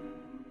than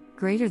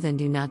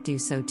do not do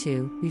so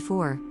too,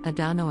 before,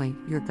 Adonai,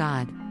 your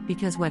God,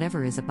 because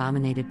whatever is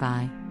abominated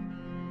by.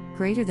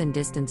 Greater than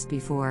distance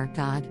before,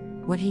 God,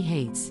 what he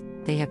hates,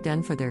 they have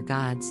done for their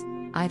gods,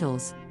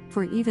 idols,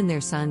 for even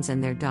their sons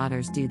and their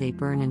daughters do they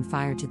burn in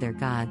fire to their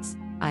gods,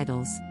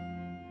 idols.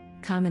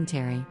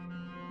 Commentary.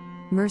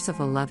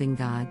 Merciful loving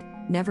God,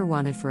 never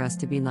wanted for us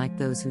to be like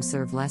those who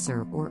serve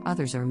lesser or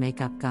others or make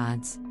up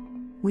gods.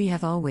 We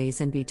have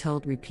always and be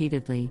told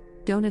repeatedly,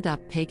 don't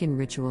adopt pagan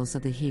rituals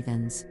of the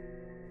heathens.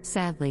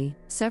 Sadly,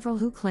 several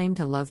who claim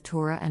to love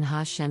Torah and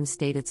Hashem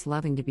state it's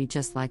loving to be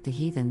just like the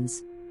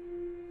heathens.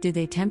 Do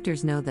they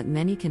tempters know that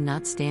many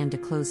cannot stand a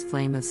close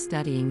flame of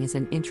studying as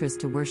an interest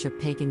to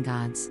worship pagan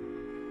gods?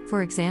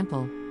 For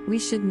example, we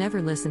should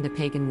never listen to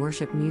pagan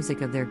worship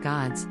music of their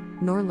gods,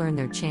 nor learn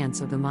their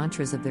chants or the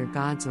mantras of their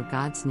gods or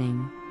God's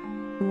name.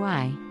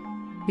 Why?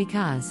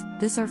 Because,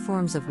 these are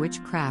forms of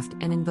witchcraft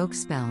and invoke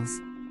spells.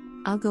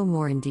 I'll go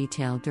more in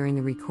detail during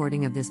the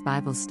recording of this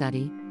Bible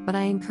study, but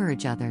I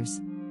encourage others.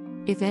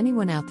 If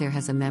anyone out there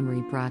has a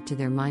memory brought to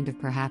their mind of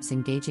perhaps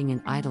engaging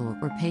in idol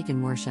or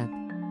pagan worship,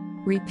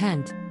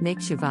 repent,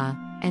 make Shiva,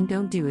 and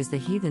don't do as the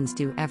heathens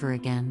do ever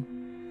again.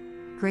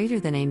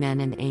 Greater than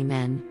amen and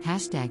amen,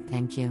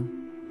 #thank you.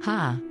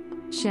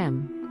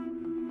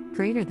 Shem.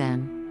 Greater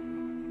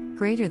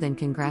than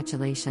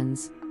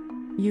congratulations.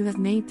 You have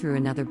made through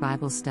another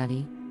Bible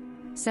study.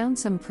 Sound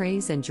some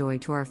praise and joy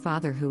to our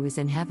Father who is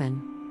in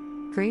heaven.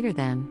 Greater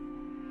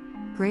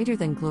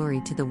than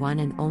glory to the one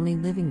and only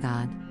living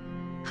God.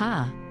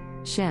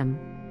 Shem.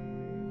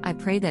 I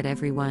pray that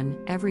everyone,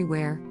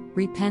 everywhere,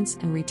 repents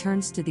and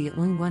returns to the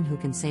only one who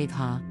can save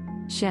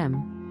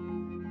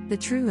Shem. The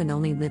true and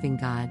only living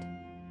God.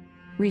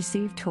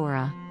 Receive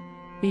Torah.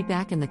 Be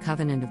back in the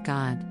covenant of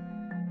God.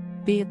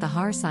 Be at the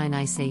Har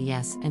Sinai, say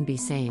yes and be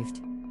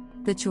saved.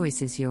 The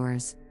choice is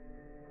yours.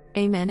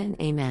 Amen and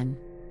amen.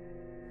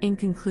 In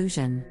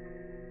conclusion,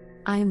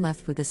 I am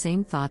left with the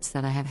same thoughts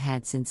that I have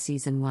had since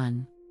season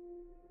 1.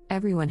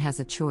 Everyone has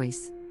a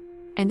choice.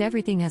 And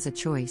everything has a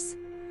choice.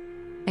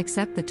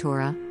 Accept the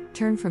Torah,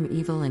 turn from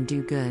evil and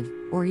do good,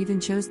 or even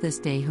choose this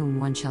day whom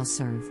one shall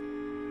serve.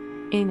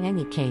 In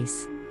any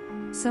case,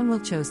 some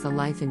will choose the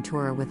life in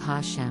Torah with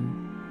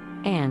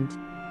Hashem. And,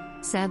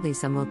 sadly,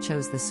 some will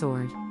choose the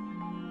sword.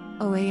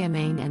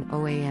 Amen and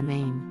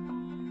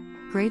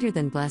amen. Greater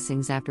than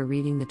blessings after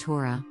reading the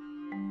Torah.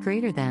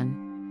 Greater than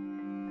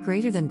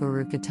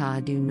Baruch atah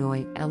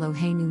Adonai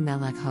Eloheinu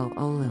melech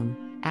ha-olam,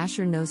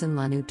 asher nosen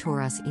lanu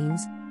Toras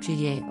emes,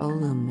 p'yeh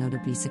olam noda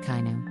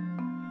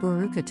b'Shechinah.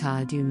 Baruch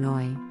atah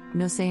Adonai,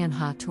 nosean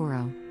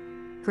ha-Torah.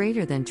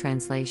 Greater than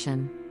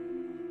translation.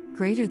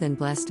 Greater than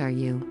blessed are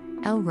you,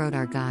 El Rod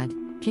our God,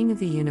 King of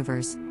the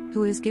universe,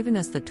 who has given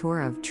us the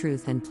Torah of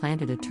truth and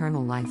planted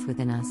eternal life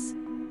within us.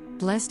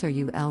 Blessed are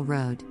you, El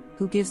Rod,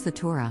 who gives the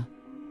Torah.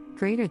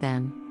 Greater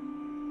than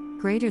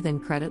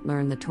credit.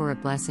 Learn the Torah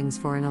blessings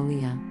for an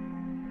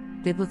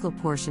Aliyah. Biblical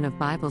portion of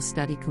Bible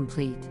study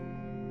complete.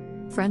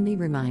 Friendly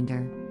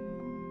reminder.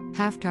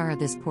 Haftarah.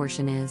 This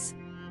portion is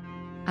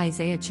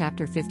Isaiah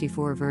chapter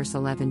 54 verse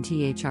 11,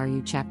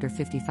 Thru chapter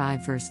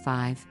 55 verse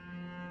 5.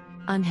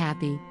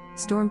 Unhappy,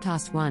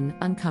 storm-tossed one,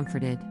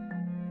 uncomforted.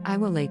 I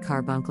will lay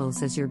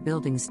carbuncles as your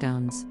building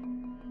stones,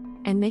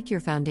 and make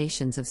your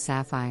foundations of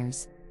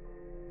sapphires.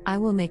 I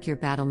will make your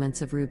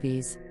battlements of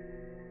rubies,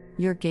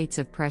 your gates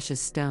of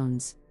precious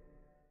stones,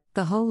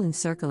 the whole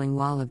encircling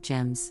wall of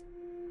gems.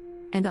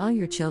 And all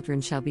your children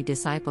shall be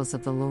disciples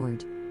of the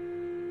Lord,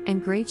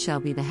 and great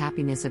shall be the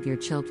happiness of your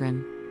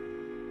children.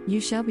 You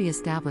shall be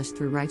established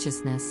through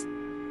righteousness.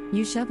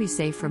 You shall be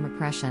safe from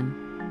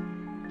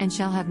oppression, and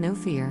shall have no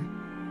fear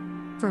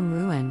from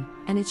ruin,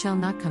 and it shall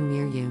not come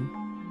near you.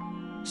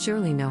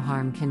 Surely no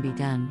harm can be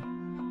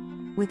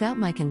done without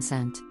my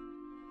consent.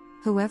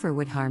 Whoever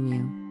would harm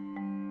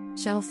you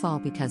shall fall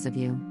because of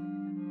you.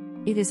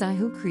 It is I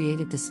who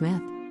created the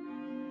smith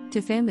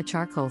to fan the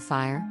charcoal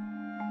fire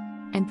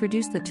and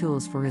produce the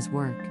tools for his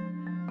work.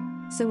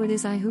 So it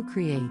is I who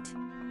create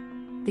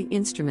the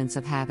instruments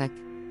of havoc.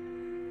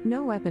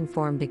 No weapon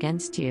formed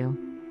against you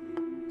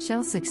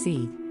shall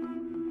succeed,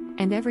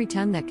 and every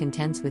tongue that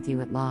contends with you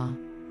at law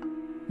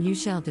you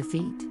shall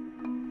defeat.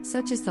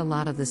 Such is the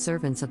lot of the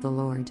servants of the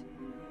Lord,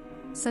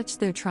 such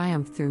their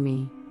triumph through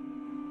me,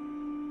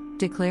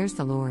 declares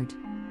the Lord.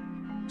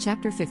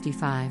 Chapter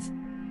 55.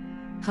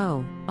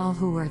 Ho, all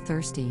who are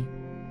thirsty,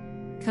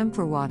 come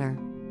for water.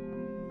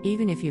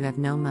 Even if you have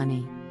no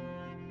money,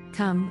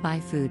 come, buy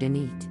food and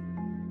eat.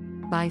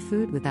 Buy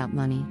food without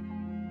money,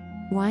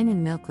 wine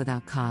and milk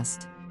without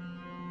cost.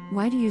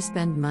 Why do you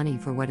spend money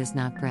for what is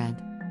not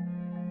bread,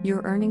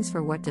 your earnings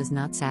for what does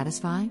not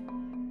satisfy?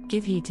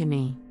 Give heed to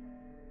me,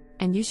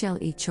 and you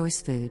shall eat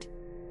choice food,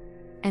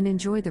 and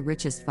enjoy the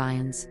richest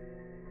viands.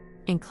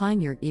 Incline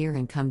your ear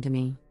and come to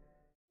me.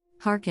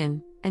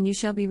 Hearken, and you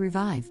shall be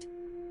revived,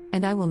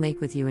 and I will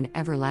make with you an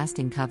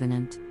everlasting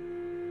covenant,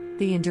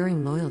 the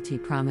enduring loyalty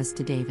promised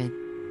to David,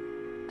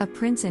 a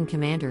prince and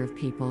commander of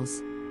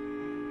peoples.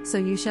 So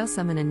you shall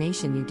summon a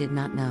nation you did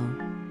not know,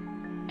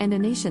 and a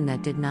nation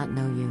that did not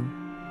know you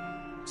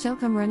shall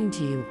come running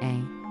to you,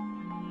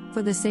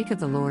 for the sake of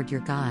the Lord your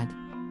God,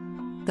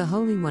 the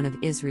Holy One of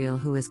Israel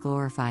who has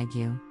glorified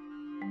you.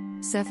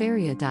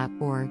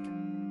 Sefaria.org.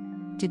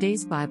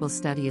 Today's Bible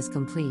study is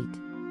complete.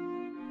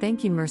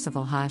 Thank you,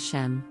 merciful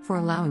Hashem, for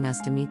allowing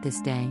us to meet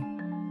this day.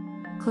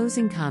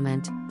 Closing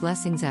comment: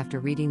 blessings after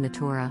reading the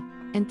Torah,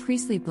 and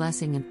priestly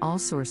blessing and all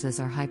sources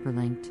are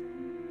hyperlinked.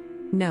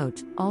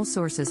 Note, all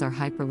sources are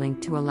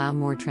hyperlinked to allow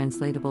more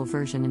translatable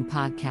version in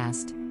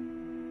podcast.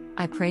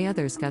 I pray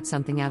others got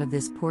something out of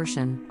this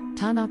portion,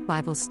 Tanakh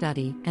Bible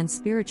study, and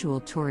spiritual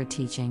Torah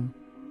teaching.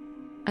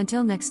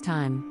 Until next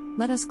time,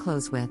 let us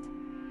close with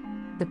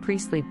the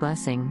priestly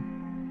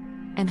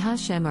blessing. And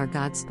Hashem our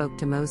God spoke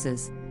to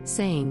Moses,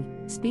 saying,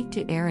 Speak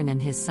to Aaron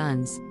and his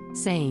sons,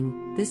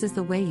 saying, This is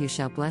the way you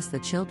shall bless the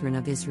children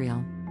of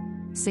Israel.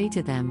 Say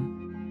to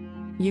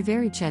them,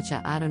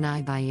 Yiverichecha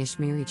Adonai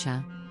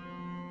vayishmiricha.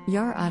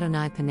 Yar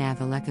Adonai panav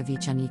aleka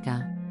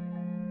vichanika.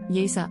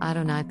 Yesa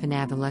Adonai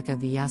panav aleka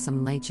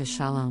v'yasam lecha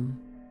shalom.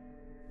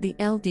 The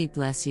LD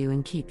bless you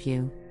and keep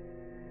you.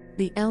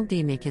 The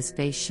LD make his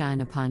face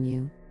shine upon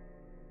you,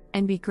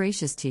 and be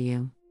gracious to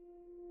you.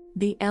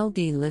 The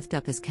LD lift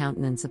up his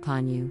countenance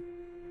upon you,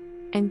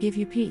 and give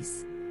you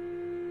peace.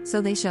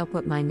 So they shall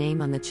put my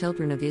name on the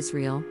children of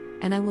Israel,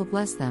 and I will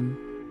bless them.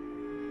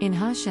 In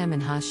Hashem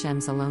and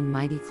Hashem's alone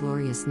mighty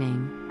glorious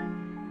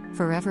name,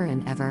 forever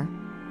and ever.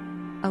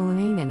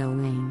 Amen and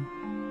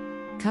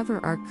Amen.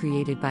 Cover art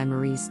created by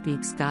Marie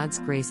Speaks God's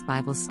Grace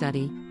Bible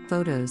Study.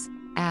 Photos,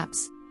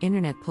 apps,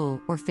 internet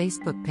pull, or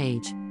Facebook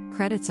page.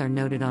 Credits are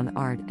noted on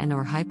art and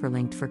or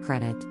hyperlinked for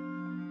credit.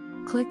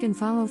 Click and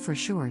follow for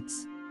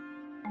shorts.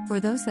 For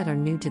those that are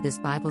new to this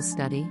Bible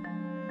study,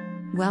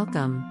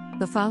 welcome.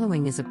 The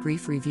following is a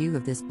brief review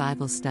of this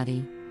Bible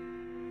study.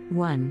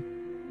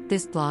 1.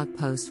 This blog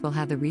post will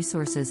have the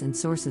resources and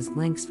sources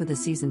links for the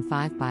Season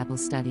 5 Bible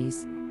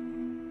studies.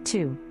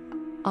 2.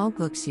 All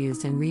books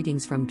used and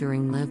readings from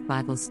during Live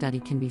Bible Study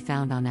can be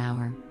found on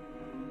our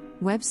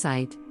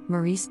website,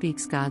 Marie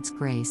Speaks God's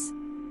Grace.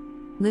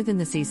 Live in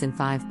the Season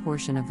 5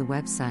 portion of the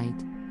website.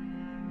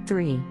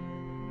 3.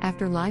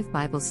 After live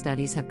Bible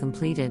studies have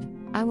completed,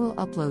 I will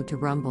upload to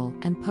Rumble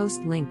and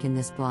post link in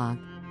this blog.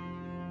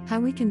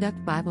 How we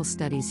conduct Bible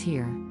studies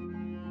here.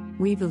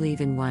 We believe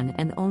in one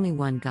and only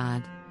one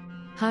God,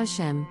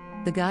 Hashem,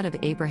 the God of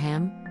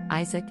Abraham,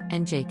 Isaac,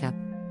 and Jacob.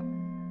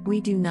 We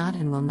do not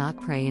and will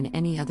not pray in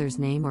any other's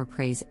name or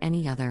praise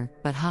any other,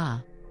 but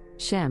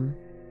Shem.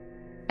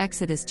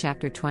 Exodus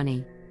chapter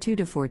 20,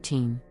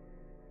 2-14.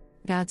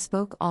 God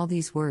spoke all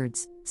these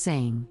words,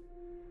 saying,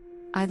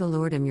 I the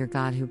Lord am your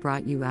God who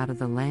brought you out of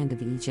the land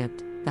of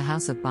Egypt, the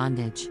house of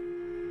bondage.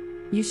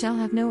 You shall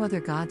have no other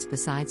gods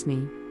besides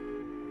me.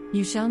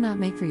 You shall not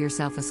make for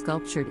yourself a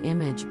sculptured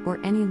image or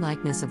any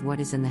likeness of what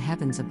is in the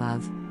heavens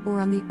above,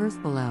 or on the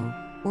earth below,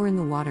 or in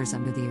the waters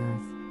under the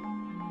earth.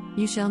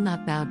 You shall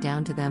not bow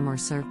down to them or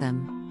serve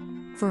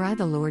them. For I,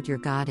 the Lord your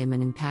God, am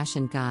an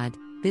impassioned God,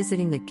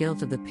 visiting the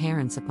guilt of the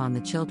parents upon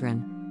the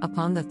children,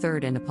 upon the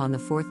third and upon the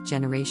fourth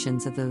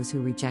generations of those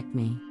who reject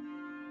me,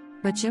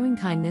 but showing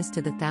kindness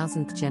to the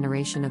 1,000th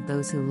generation of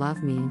those who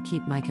love me and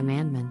keep my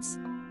commandments.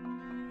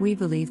 We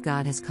believe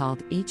God has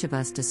called each of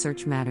us to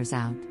search matters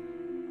out.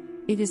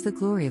 It is the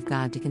glory of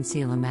God to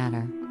conceal a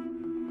matter,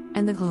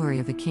 and the glory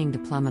of a king to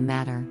plumb a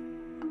matter.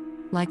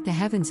 Like the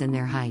heavens in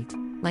their height,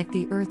 like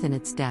the earth in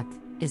its depth,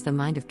 is the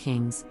mind of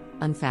kings,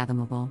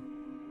 unfathomable.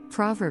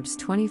 Proverbs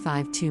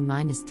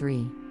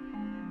 25:2-3.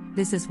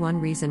 This is one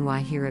reason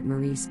why here at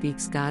Marie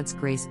Speaks God's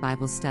Grace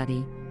Bible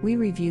Study, we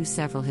review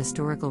several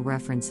historical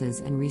references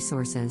and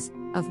resources,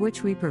 of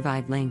which we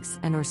provide links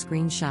and/or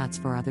screenshots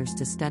for others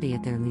to study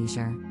at their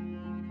leisure.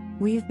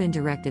 We have been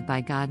directed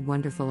by God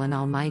Wonderful and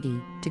Almighty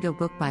to go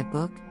book by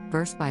book,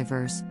 verse by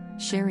verse,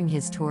 sharing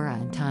His Torah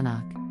and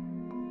Tanakh.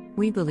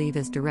 We believe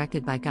as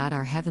directed by God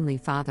our Heavenly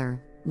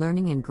Father,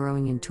 learning and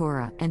growing in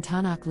Torah and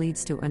Tanakh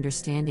leads to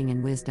understanding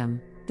and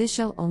wisdom. This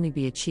shall only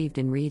be achieved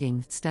in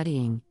reading,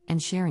 studying,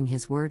 and sharing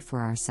His Word for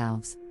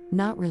ourselves,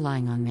 not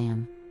relying on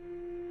man.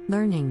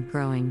 Learning,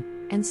 growing,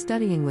 and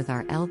studying with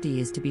our LD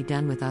is to be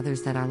done with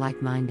others that are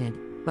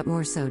like-minded, but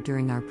more so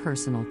during our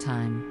personal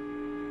time.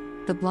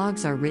 The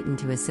blogs are written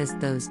to assist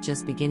those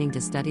just beginning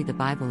to study the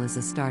Bible as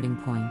a starting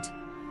point.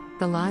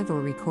 The live or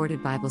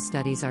recorded Bible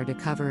studies are to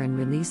cover and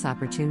release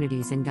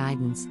opportunities and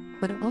guidance,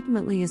 but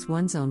ultimately is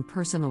one's own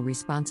personal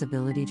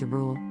responsibility to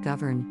rule,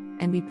 govern,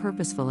 and be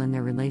purposeful in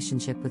their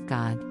relationship with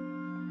God.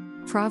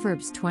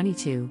 Proverbs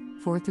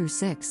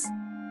 22:4-6.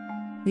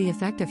 The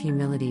effect of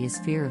humility is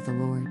fear of the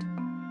Lord.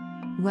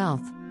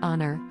 Wealth,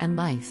 honor, and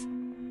life.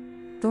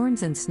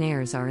 Thorns and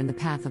snares are in the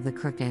path of the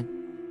crooked.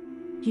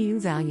 He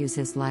who values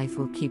his life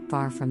will keep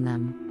far from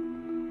them.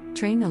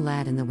 Train a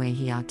lad in the way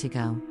he ought to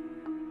go.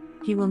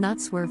 He will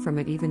not swerve from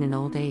it even in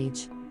old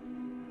age.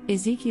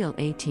 Ezekiel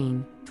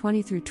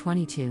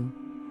 18:20-22.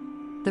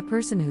 The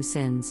person who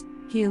sins,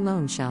 he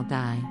alone shall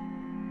die.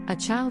 A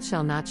child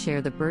shall not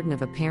share the burden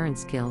of a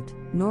parent's guilt,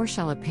 nor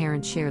shall a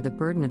parent share the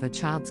burden of a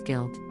child's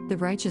guilt. The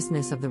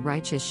righteousness of the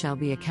righteous shall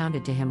be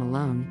accounted to him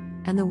alone,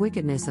 and the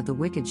wickedness of the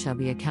wicked shall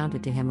be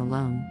accounted to him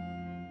alone.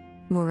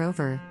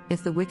 Moreover,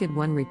 if the wicked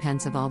one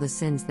repents of all the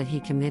sins that he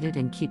committed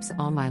and keeps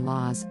all my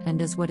laws and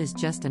does what is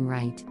just and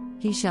right,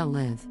 he shall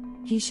live,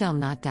 he shall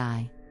not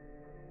die.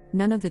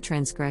 None of the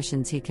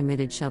transgressions he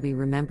committed shall be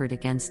remembered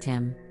against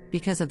him,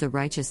 because of the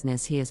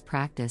righteousness he has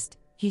practiced,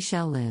 he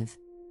shall live.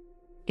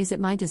 Is it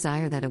my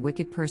desire that a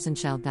wicked person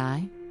shall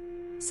die?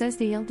 Says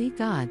the LD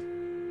God.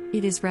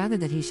 It is rather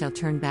that he shall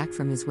turn back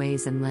from his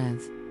ways and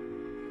live.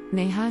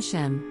 May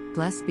Hashem,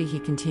 blessed be He,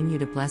 continue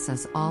to bless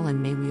us all,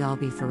 and may we all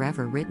be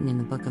forever written in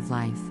the book of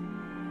life.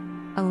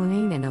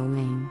 Omein and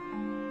Omein.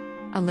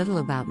 A little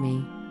about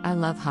me: I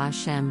love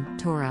Hashem,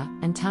 Torah,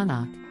 and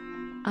Tanakh.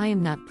 I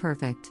am not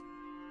perfect.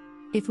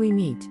 If we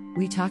meet,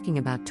 we talking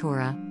about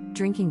Torah,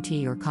 drinking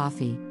tea or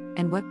coffee,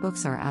 and what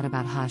books are out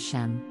about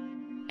Hashem.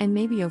 And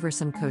maybe over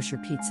some kosher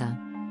pizza.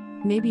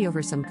 Maybe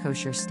over some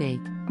kosher steak,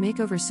 make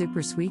over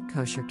super sweet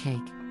kosher cake.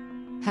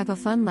 Have a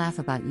fun laugh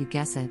about, you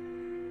guess it,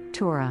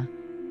 Torah.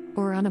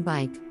 Or on a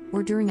bike,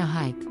 or during a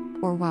hike,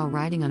 or while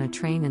riding on a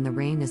train in the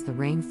rain as the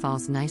rain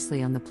falls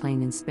nicely on the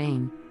plain in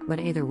Spain, but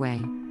either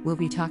way, we'll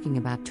be talking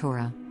about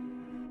Torah.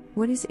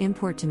 What is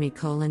import to me: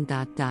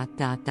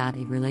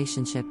 a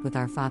relationship with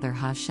our Father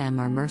Hashem,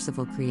 our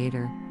merciful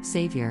Creator,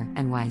 Savior,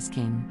 and wise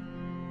King.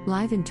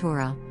 Live in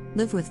Torah,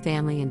 live with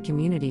family and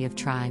community of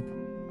tribe.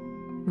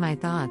 My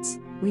thoughts: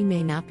 we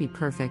may not be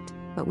perfect,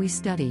 but we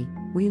study,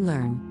 we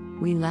learn,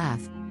 we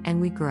laugh, and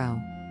we grow.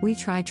 We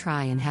try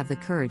and have the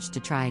courage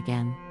to try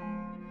again.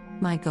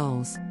 My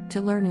goals: to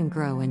learn and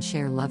grow and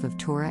share love of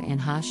Torah and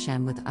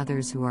Hashem with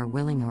others who are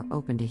willing or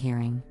open to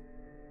hearing.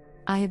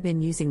 I have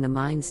been using the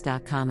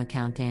Minds.com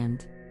account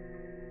and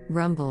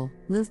Rumble,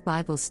 Live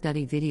Bible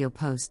Study Video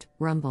Post,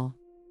 Rumble,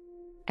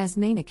 as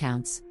main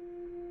accounts.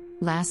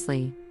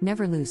 Lastly,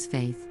 never lose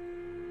faith.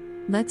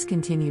 Let's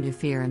continue to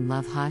fear and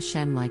love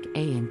Hashem like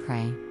A and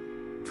pray.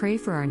 Pray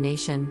for our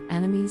nation,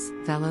 enemies,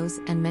 fellows,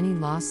 and many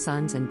lost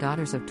sons and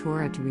daughters of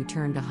Torah to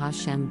return to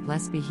Hashem.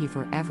 Blessed be He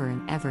forever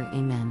and ever.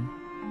 Amen.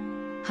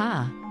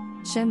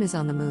 Hashem is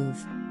on the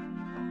move.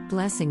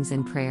 Blessings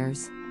and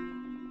prayers.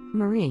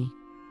 Marie.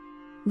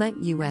 Let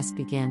US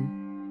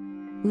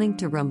begin. Link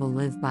to Rumble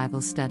Live Bible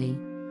Study.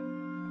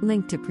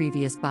 Link to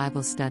previous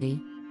Bible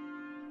study.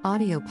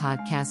 Audio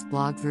podcast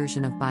blog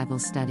version of Bible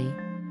study.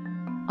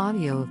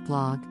 Audio of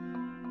blog.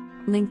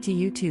 Link to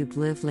YouTube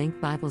Live Link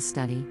Bible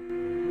Study.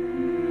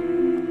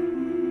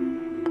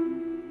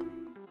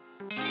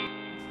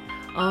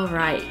 All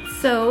right,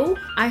 so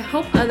I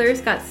hope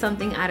others got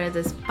something out of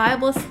this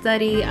Bible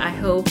study. I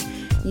hope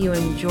you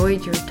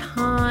enjoyed your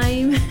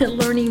time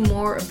learning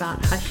more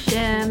about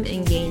Hashem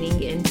and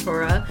gaining in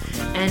Torah.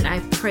 And I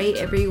pray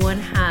everyone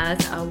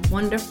has a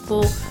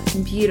wonderful,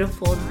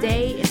 beautiful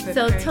day.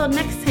 So till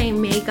next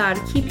time, may God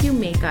keep you,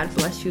 may God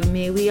bless you,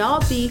 may we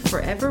all be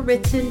forever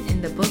written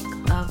in the book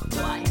of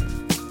life.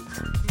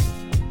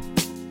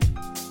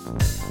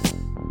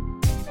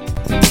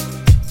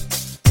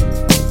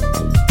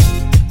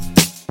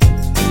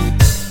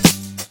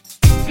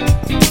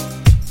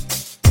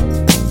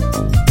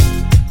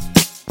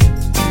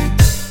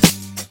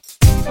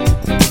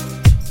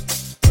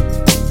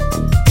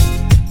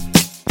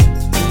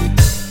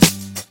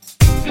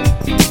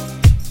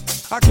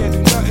 I can't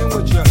do nothing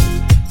with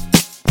you.